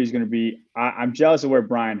Turi's going to be. I'm jealous of where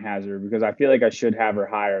Brian has her because I feel like I should have her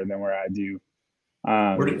higher than where I do.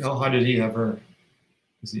 How high did he have her?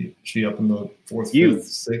 Is she up in the 4th,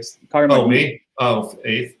 5th, 6th? Talking about me? Oh,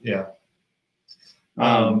 8th. Yeah.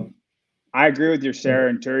 I agree with your Sarah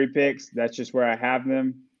and Turi picks. That's just where I have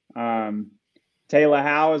them. Taylor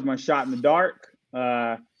Howe is my shot in the dark.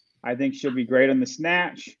 I think she'll be great on the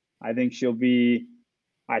snatch. I think she'll be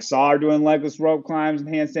 – I saw her doing legless rope climbs and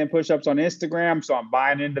handstand push-ups on Instagram, so I'm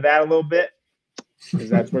buying into that a little bit because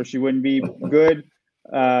that's where she wouldn't be good.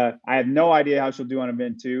 I have no idea how she'll do on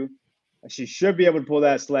event 2. She should be able to pull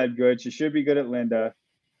that sled good. She should be good at Linda.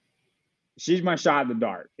 She's my shot in the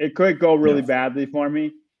dark. It could go really badly for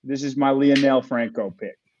me. This is my Leonel Franco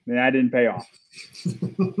pick. And that didn't pay off.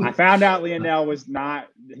 I found out Leonel was not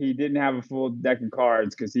 – he didn't have a full deck of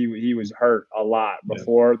cards because he was hurt a lot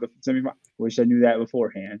before the semifinal. Wish I knew that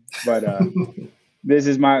beforehand. But this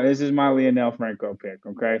is my Leonel Franco pick,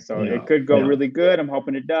 okay? So it could go really good. I'm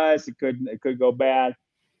hoping it does. It could go bad.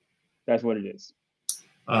 That's what it is.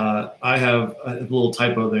 I have a little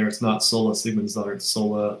typo there. It's not Sola Sigmundsdottir. It's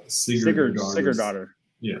Sola Sigurdardottir.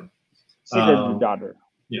 Yeah. Sigurdardottir.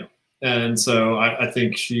 Yeah. And so I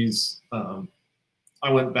think she's I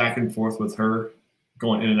went back and forth with her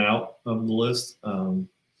going in and out of the list.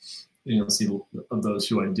 See of those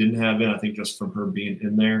who I didn't have in, I think just from her being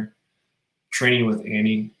in there, training with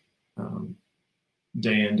Annie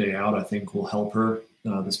day in, day out, I think will help her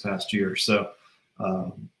this past year. So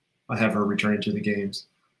I have her returning to the games.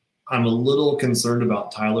 I'm a little concerned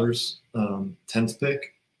about Tyler's 10th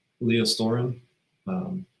pick, Leah Storen.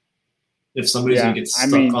 If somebody's gonna get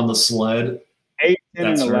stuck on the sled, 8, 10,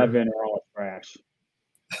 and 11 are all trash.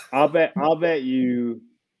 I'll bet you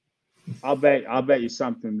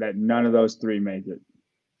something that none of those 3 make it.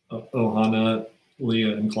 Ohana,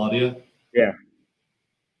 Leah, and Claudia. Yeah.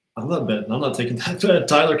 I'm not betting. I'm not taking that bet.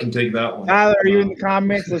 Tyler can take that one. Tyler, are you in the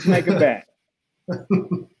comments? Let's make a bet.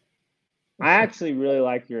 I actually really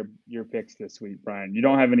like your picks this week, Brian. You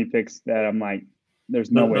don't have any picks that I'm like,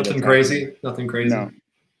 there's no way. Nothing crazy. Nothing crazy. No.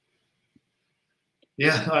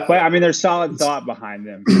 Yeah. But I mean, there's solid thought behind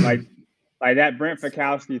them. Like that Brent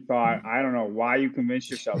Fikowski thought. I don't know why you convinced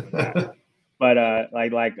yourself of that. But I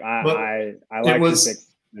like this.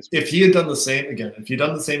 If he had done the same again, if he'd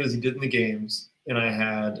done the same as he did in the games, and I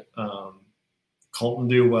had Colton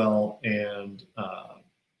do well and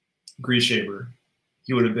Grieshaber,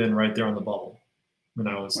 he would have been right there on the bubble when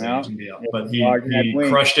I was saying he'd be out. But he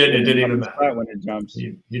crushed it. And it didn't even matter when it jumps.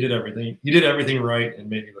 He did everything. He did everything right and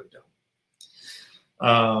made me look dumb.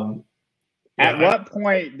 At what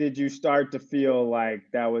point did you start to feel like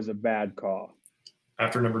that was a bad call?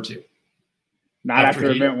 After number 2. Not after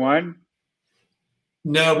event 1?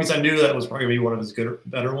 No, because I knew that was probably going to be one of his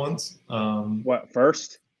better ones. What,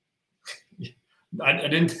 first? I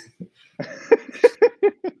didn't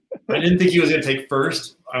I didn't think he was going to take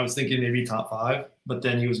first. I was thinking maybe top 5, but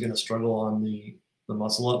then he was going to struggle on the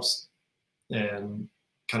muscle ups and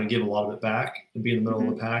kind of give a lot of it back and be in the middle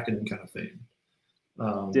of the pack and then kind of fade.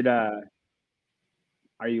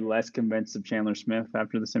 Are you less convinced of Chandler Smith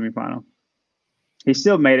after the semifinal? He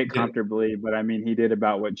still made it comfortably, but I mean, he did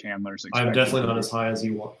about what Chandler's expecting. I'm definitely not as high as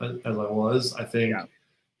I was. I think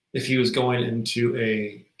if he was going into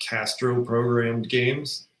a Castro programmed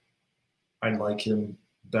games, I'd like him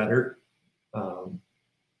better.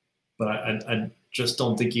 But I just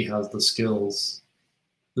don't think he has the skills,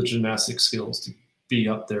 the gymnastic skills to be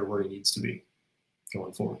up there where he needs to be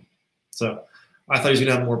going forward. So I thought he was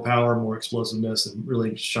going to have more power, more explosiveness, and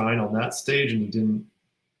really shine on that stage, and he didn't.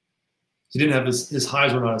 He didn't have his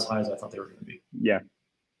highs were not as high as I thought they were going to be. Yeah.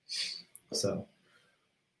 So,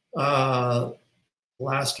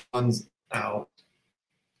 last one's out.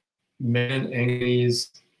 Man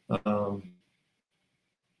Anges.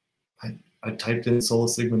 I typed in Sola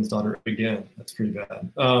Sigmund's daughter again. That's pretty bad.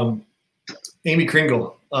 Amy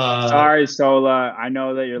Kringle. Sorry, Sola. I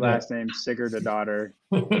know that your last name's Sigurd, the daughter.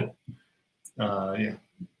 Yeah.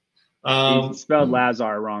 You spelled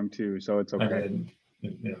Lazar wrong too, so it's okay.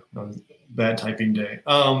 Yeah, bad typing day.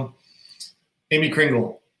 Amy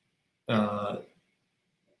Kringle. What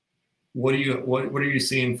are you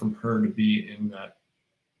seeing from her to be in that?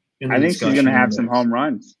 I think she's going to have some home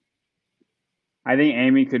runs. I think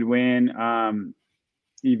Amy could win.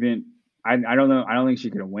 Even I don't know. I don't think she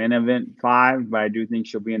could win event 5, but I do think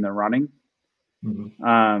she'll be in the running. Mm-hmm.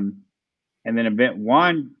 And then event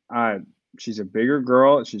 1, she's a bigger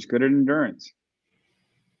girl. She's good at endurance.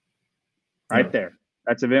 Right there.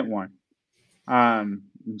 That's event 1.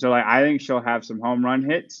 So I think she'll have some home run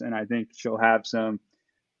hits, and I think she'll have some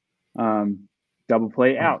double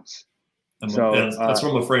play outs. That's what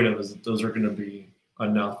I'm afraid of, is that those are going to be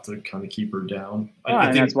enough to kind of keep her down. I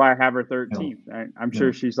think that's why I have her 13th. I'm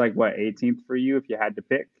sure she's like, what, 18th for you if you had to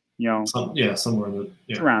pick? Somewhere in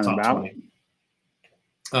the around top about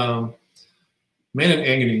 20. Man and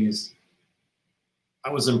Anganese, I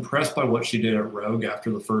was impressed by what she did at Rogue after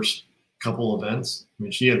the first couple events. I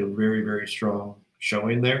mean, she had a very, very strong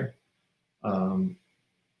showing there.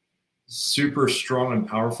 Super strong and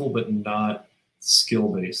powerful, but not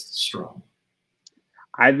skill-based strong.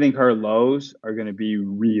 I think her lows are going to be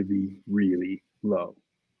really, really low.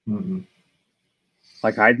 Mm-hmm.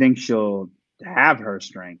 I think she'll have her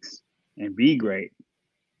strengths and be great,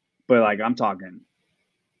 but I'm talking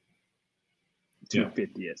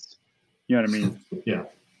 250th. You know what I mean?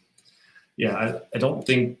 Yeah. I don't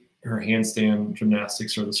think her handstand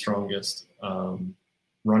gymnastics are the strongest.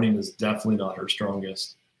 Running is definitely not her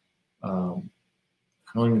strongest. I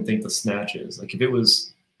don't even think the snatch is. If it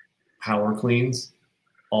was power cleans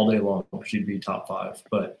all day long, she'd be top 5.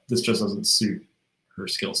 But this just doesn't suit her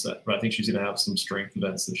skill set. But I think she's going to have some strength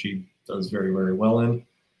events that she does very, very well in.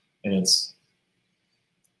 And it's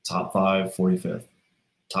top 5, 45th,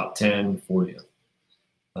 top 10, 40th,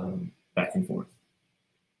 back and forth.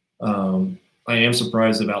 I am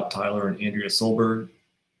surprised about Tyler and Andrea Solberg.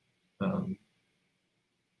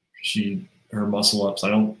 Her muscle ups,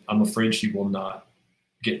 I'm afraid she will not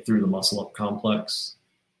get through the muscle up complex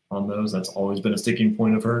on those. That's always been a sticking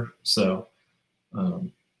point of her. So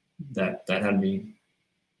that had me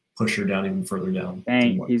push her down even further down.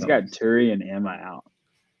 Dang, he's got Turi and Emma out.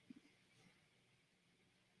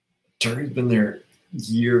 Turi's been there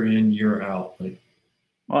year in, year out.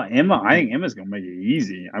 Well, Emma, I think Emma's gonna make it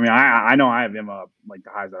easy. I mean, I know I have Emma up the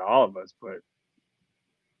highs at all of us, but it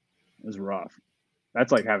was rough.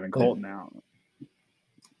 That's like having Colton out.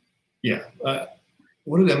 Yeah.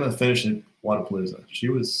 What did Emma finish in Wadapalooza? She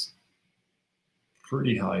was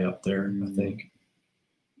pretty high up there, I think.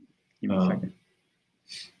 Give me a second.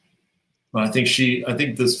 But I think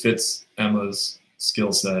this fits Emma's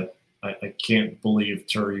skill set. I can't believe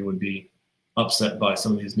Turi would be upset by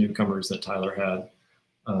some of these newcomers that Tyler had.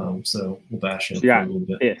 So we'll bash him for a little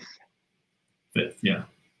bit. Fifth, yeah.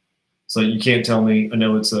 So you can't tell me. I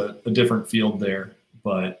know it's a different field there,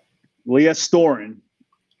 but Leah Storen.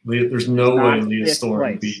 There's no way Leah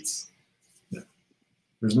Storen beats. Yeah.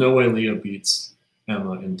 There's no way Leah beats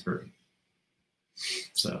Emma in 30.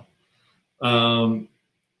 So,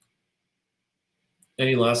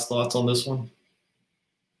 any last thoughts on this one?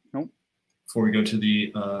 Nope. Before we go to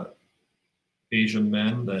the Asian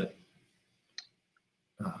men that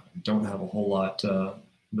don't have a whole lot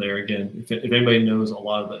there. Again, if anybody knows a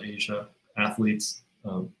lot of the Asia athletes,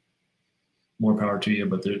 more power to you.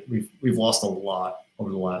 But we've lost a lot over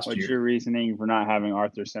the last year. What's your reasoning for not having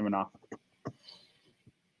Arthur Semenoff?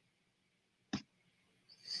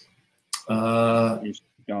 You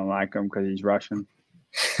don't like him because he's Russian?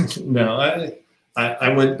 No, I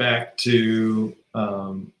went back to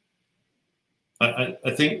I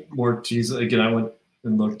think Ortiz again. I went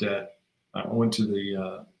and looked at. I went to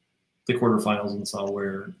the quarterfinals and saw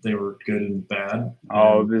where they were good and bad.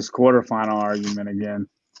 Oh, this quarterfinal argument again.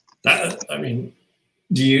 I mean,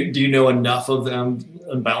 do you know enough of them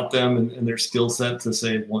about them and their skill set to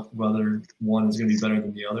say whether one is going to be better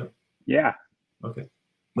than the other? Yeah. Okay.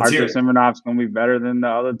 Arthur Semenoff's going to be better than the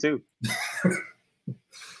other two.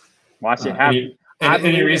 Watch it happen.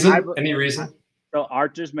 Any reason? So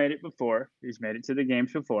Archer's made it before. He's made it to the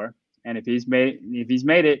games before, and if he's made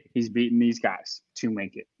it, he's beaten these guys to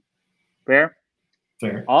make it. Fair.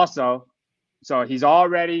 Also, so he's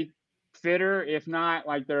already fitter, if not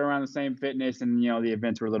like they're around the same fitness, and the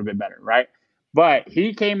events were a little bit better, right? But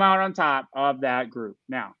he came out on top of that group.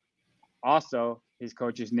 Now, also his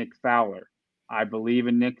coach is Nick Fowler. I believe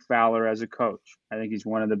in Nick Fowler as a coach. I think he's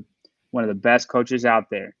one of the best coaches out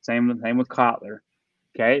there. Same with Kotler.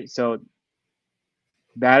 Okay, so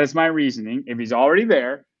that is my reasoning. If he's already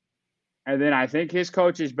there, and then I think his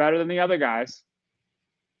coach is better than the other guys,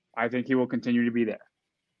 I think he will continue to be there.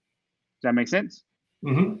 Does that make sense?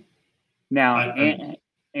 Mm-hmm. Now, Ant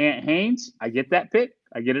Haynes, I get that pick.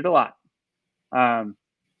 I get it a lot.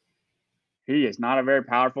 He is not a very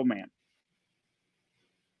powerful man.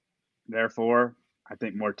 Therefore, I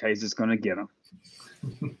think Mortez is going to get him.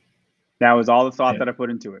 That was all the thought that I put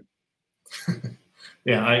into it.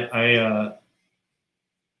 Yeah, I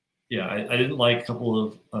didn't like a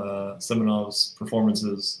couple of Semenov's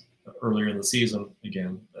performances earlier in the season.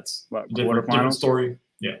 Again, that's a different story.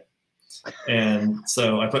 Yeah. And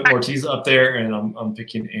so I put Ortiz up there, and I'm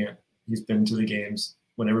picking Ant. He's been to the games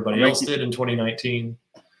when everybody else did in 2019.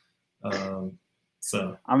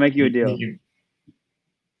 So I'll make you a deal.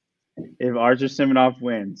 If Archer Semenov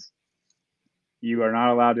wins, you are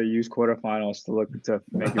not allowed to use quarterfinals to look to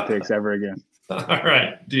make your picks ever again. All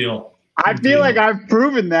right, deal. I feel like I've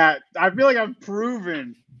proven that. I feel like I've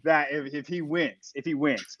proven that if he wins,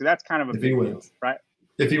 because that's kind of a big deal, right?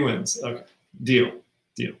 If he wins, okay, deal.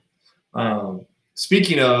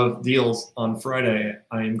 Speaking of deals, on Friday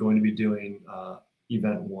I am going to be doing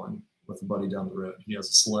event 1 with a buddy down the road. He has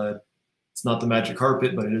a sled. It's not the magic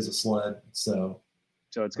carpet, but it is a sled. So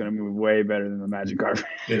it's going to be way better than the magic carpet.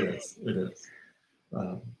 It is.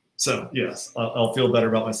 So yes, I'll feel better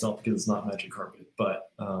about myself because it's not magic carpet,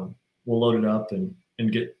 but we'll load it up and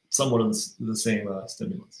get somewhat of the same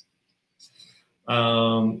stimulus.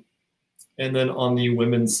 And then on the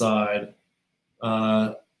women's side,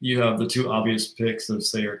 you have the two obvious picks of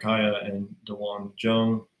Sayer Kaya and Dewan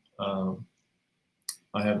Jung.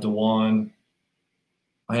 I have Dewan.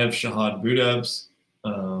 I have Shahad Budebs.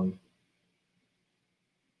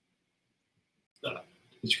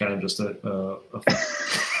 It's kind of just a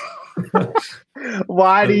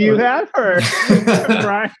Why do you have her,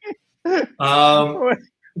 Brian?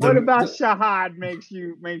 What about Shahad makes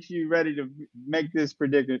you ready to make this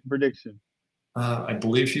prediction? I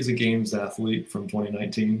believe she's a games athlete from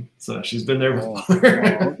 2019, so she's been there before.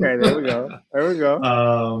 Okay, there we go.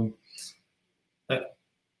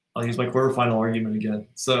 I'll use my quarterfinal argument again.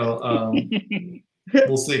 So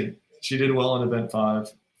we'll see. She did well in event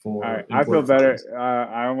 5. All right, I feel better.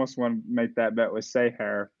 I almost want to make that bet with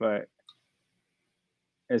Sayher, but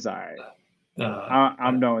it's all right.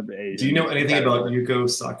 I'm done with the Asian. Do you know anything about Yuko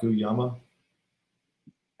Sakuyama?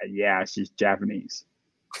 Yeah, she's Japanese.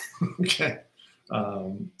 Okay.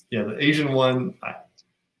 The Asian one.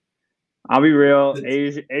 I'll be real.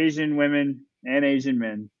 Asian women and Asian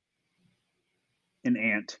men, and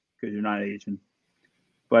Ant, because you're not Asian.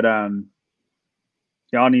 But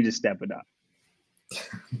y'all need to step it up.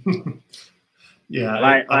 Yeah,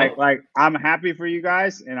 like I'm happy for you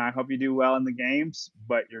guys, and I hope you do well in the games,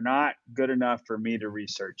 but you're not good enough for me to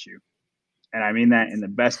research you, and I mean that in the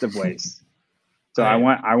best of ways. So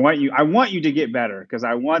I want you to get better because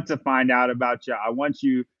I want to find out about you. I want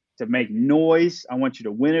you to make noise. I want you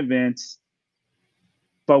to win events.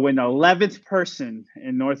 But when the 11th person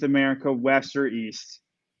in North America, West or East,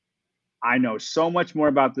 I know so much more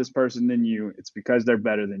about this person than you. It's because they're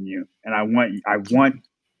better than you. And I want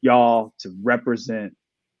y'all to represent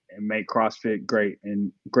and make CrossFit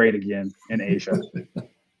great again in Asia.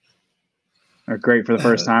 Or great for the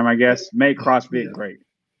first time, I guess. Make CrossFit great.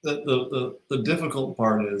 The difficult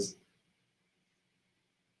part is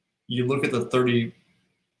you look at the 30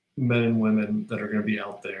 men and women that are going to be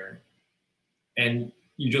out there, and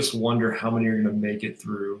you just wonder how many are going to make it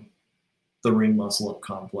through the ring muscle up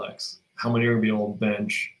complex. How many are going to be able to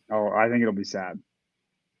bench? Oh, I think it'll be sad.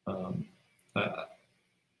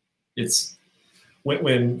 It's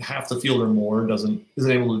when half the field or more isn't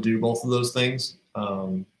able to do both of those things.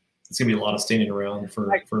 It's going to be a lot of standing around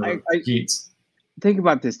for heats. Think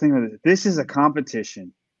about this. This is a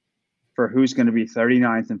competition for who's going to be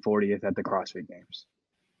 39th and 40th at the CrossFit Games.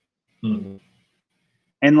 Mm-hmm.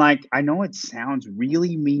 And like, I know it sounds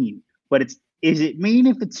really mean, but is it mean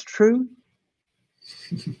if it's true?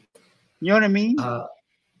 You know what I mean?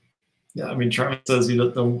 Yeah, I mean, Travis says he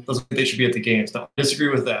doesn't think they should be at the games. No, I disagree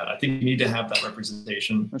with that. I think you need to have that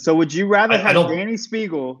representation. So would you rather have Danny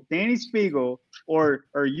Spiegel, or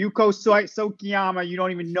Yuko Sokiyama? You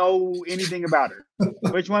don't even know anything about her.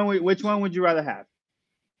 Which one would you rather have?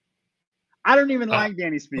 I don't even like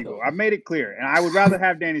Danny Spiegel. I've made it clear, and I would rather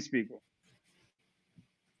have Danny Spiegel.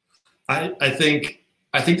 I think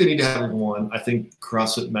they need to have one. I think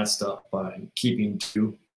CrossFit messed up by keeping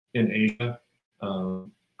two in Asia.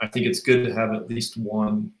 I think it's good to have at least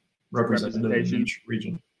one representative in each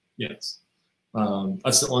region. Yes.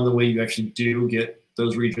 That's the only way you actually do get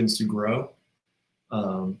those regions to grow.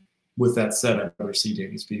 With that said, I'd rather see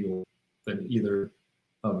Danny Spiegel than either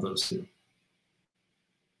of those two.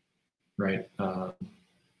 Right?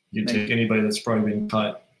 You take anybody that's probably been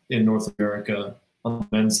cut in North America on the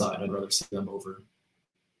men's side, I'd rather see them over.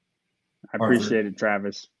 I appreciate it,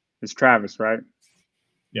 Travis. It's Travis, right?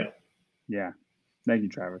 Yeah. Yeah. Thank you,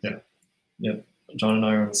 Travis. Yeah. John and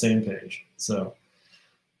I are on the same page. So,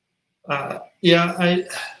 it'll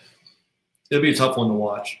be a tough one to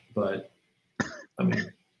watch, but I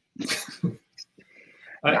mean,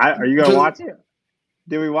 are you gonna watch it?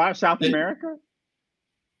 Did we watch South America?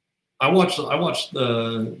 I watched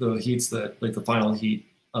the heats that like the final heat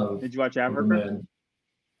of. Did you watch Africa?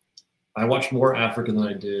 I watched more Africa than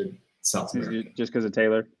I did South America. Just because of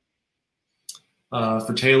Taylor?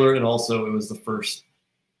 For Taylor, and also it was the first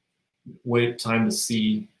time to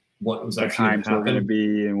see what was actually going to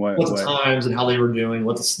be and what the times and how they were doing,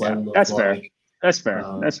 what the sled looked like. That's fair.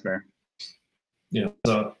 That's fair. Yeah.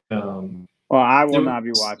 So. Well, I will not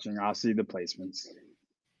be watching. I'll see the placements.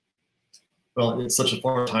 Well, it's such a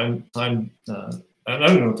far time. I don't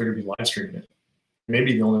know if they're going to be live streaming it.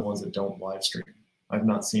 Maybe the only ones that don't live stream. I've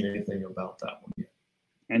not seen anything about that one yet.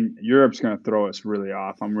 And Europe's going to throw us really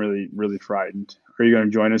off. I'm really, really frightened. Are you going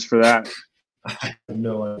to join us for that? I have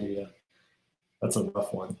no idea. That's a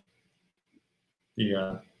rough one.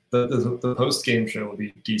 The post-game show will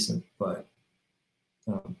be decent, but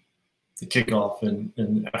the kickoff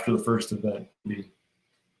and after the first event will be a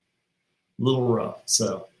little rough.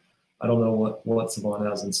 So I don't know what Savon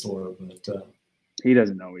has in store, but he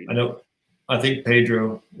doesn't know either. I think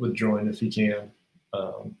Pedro would join if he can.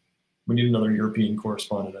 We need another European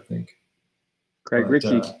correspondent, I think. Craig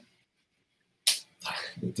Ritchie.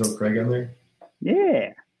 Throw Craig on there?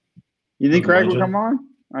 Yeah. You think Craig will come on?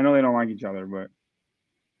 I know they don't like each other, but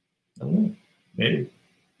I don't know. Maybe.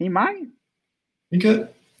 He might. He could.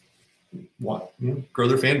 What? Grow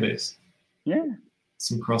their fan base. Yeah.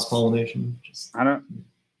 Some cross-pollination. I don't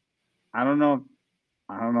know.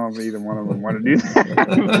 I don't know if either one of them want to do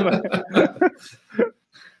that.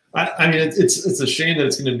 I mean, it's a shame that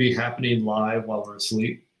it's going to be happening live while we're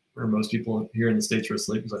asleep, or most people here in the States are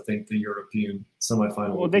asleep, because I think the European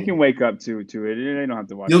semifinal. Well, they can wake up to it. They don't have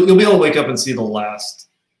to watch. You'll be able to wake up and see the last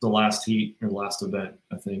heat or last event,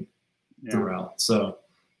 I think, throughout. So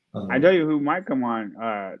I tell you who might come on.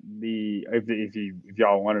 If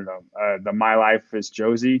y'all wanted them, the My Life is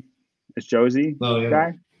Josie. It's Josie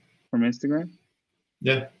guy from Instagram.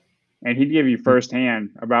 Yeah. And he'd give you firsthand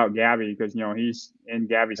about Gabby because he's in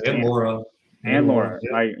Gabby's camp. Laura. Yeah.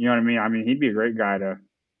 Like you know what I mean. I mean, he'd be a great guy to.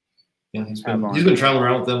 Yeah, he's been traveling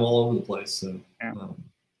around with them all over the place. So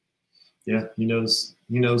he knows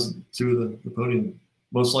two of the podium,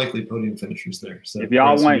 most likely podium finishers there. So if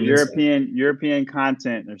y'all want European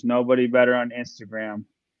content, there's nobody better on Instagram.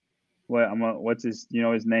 What's his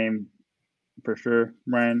his name for sure,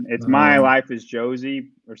 Brian? It's My Life is Josie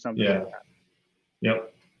or something like that.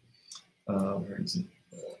 Yep. Where is it?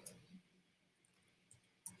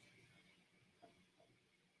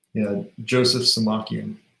 Yeah, Joseph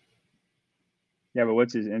Samakian. Yeah, but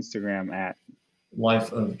what's his Instagram at?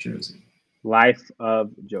 Life of Josie. Life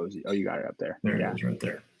of Josie. Oh, you got it up there. There it is, right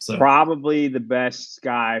there. So probably the best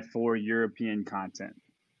guy for European content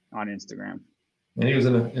on Instagram. And he was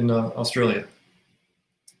in Australia.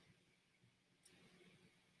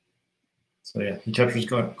 So yeah, he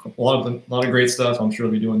captures a lot of great stuff. I'm sure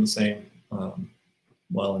he'll be doing the same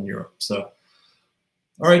while in Europe. So,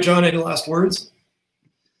 all right, John, any last words?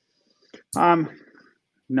 No.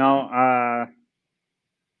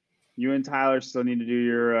 You and Tyler still need to do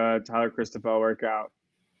your Tyler Christoffel workout.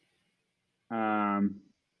 And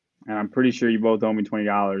I'm pretty sure you both owe me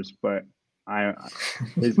 $20, but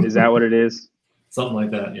is that what it is? Something like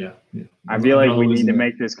that, yeah. I feel like we need to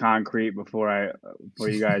make this concrete before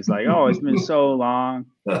you guys like, oh, it's been so long.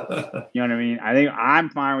 You know what I mean? I think I'm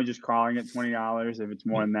fine with just calling it $20. If it's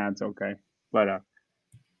more than that, it's okay. But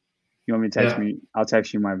you want me to text me? I'll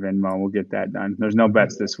text you my Venmo. We'll get that done. There's no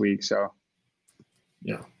bets this week, so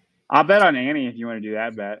yeah. I'll bet on Annie if you want to do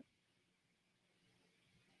that bet.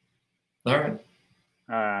 All right.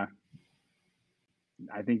 I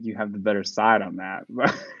think you have the better side on that.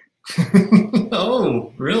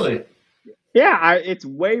 Oh, really? Yeah, it's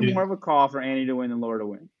way more of a call for Annie to win than Laura to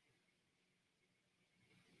win.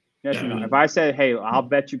 Yes, yeah, if I said, hey, I'll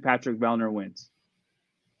bet you Patrick Vellner wins,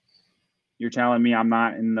 you're telling me I'm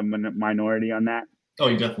not in the minority on that? Oh,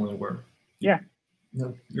 you definitely were. Yeah.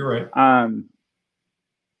 No, you're right.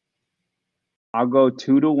 I'll go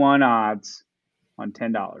 2-1 odds on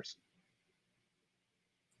 $10.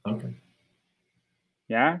 Okay.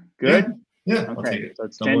 Yeah? Good? Yeah. Okay. I'll take it. So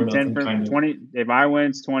it's 10 for 20. If I win,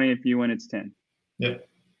 it's 20. If you win, it's 10. Yep.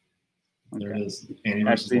 Okay. There it is. Annie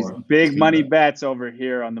That's versus these Laura. big money bets over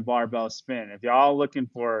here on the barbell spin. If y'all looking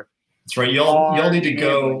for, that's right. Y'all need to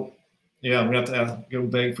go. Yeah, I'm gonna have to go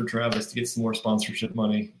beg for Travis to get some more sponsorship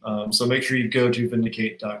money. So make sure you go to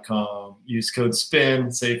vindicate.com, use code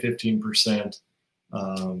SPIN, save 15%.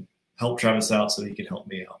 Help Travis out so he can help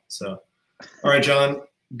me out. So, all right, John,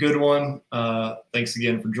 good one. Thanks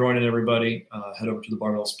again for joining, everybody. Head over to the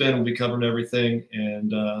Barbell Spin. We'll be covering everything,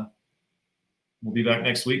 and we'll be back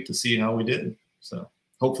next week to see how we did. So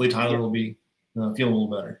hopefully Tyler will be feeling a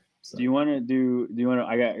little better. So. Do you want to,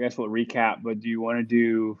 I guess we'll recap, but do you want to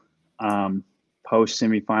do post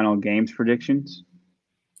semifinal games predictions?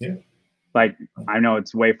 Yeah. Like, I know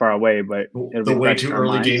it's way far away, but the way too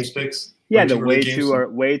early games picks. Yeah, the way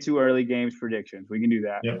too early games predictions. We can do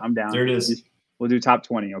that. Yep. I'm down. There it is. We'll do top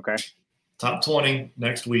 20. Okay. Top 20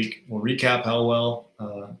 next week. We'll recap how well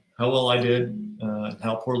I did,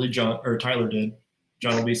 how poorly Tyler did.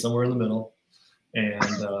 John will be somewhere in the middle, and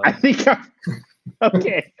I think.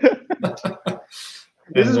 Okay.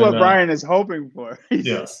 This is what Brian is hoping for.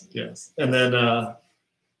 Yes. And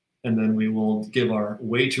then we will give our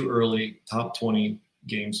way too early top 20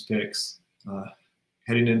 games picks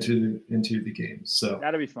heading into the games. So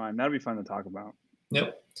that'll be fun. That'll be fun to talk about.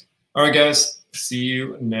 Yep. All right, guys. See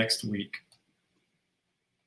you next week.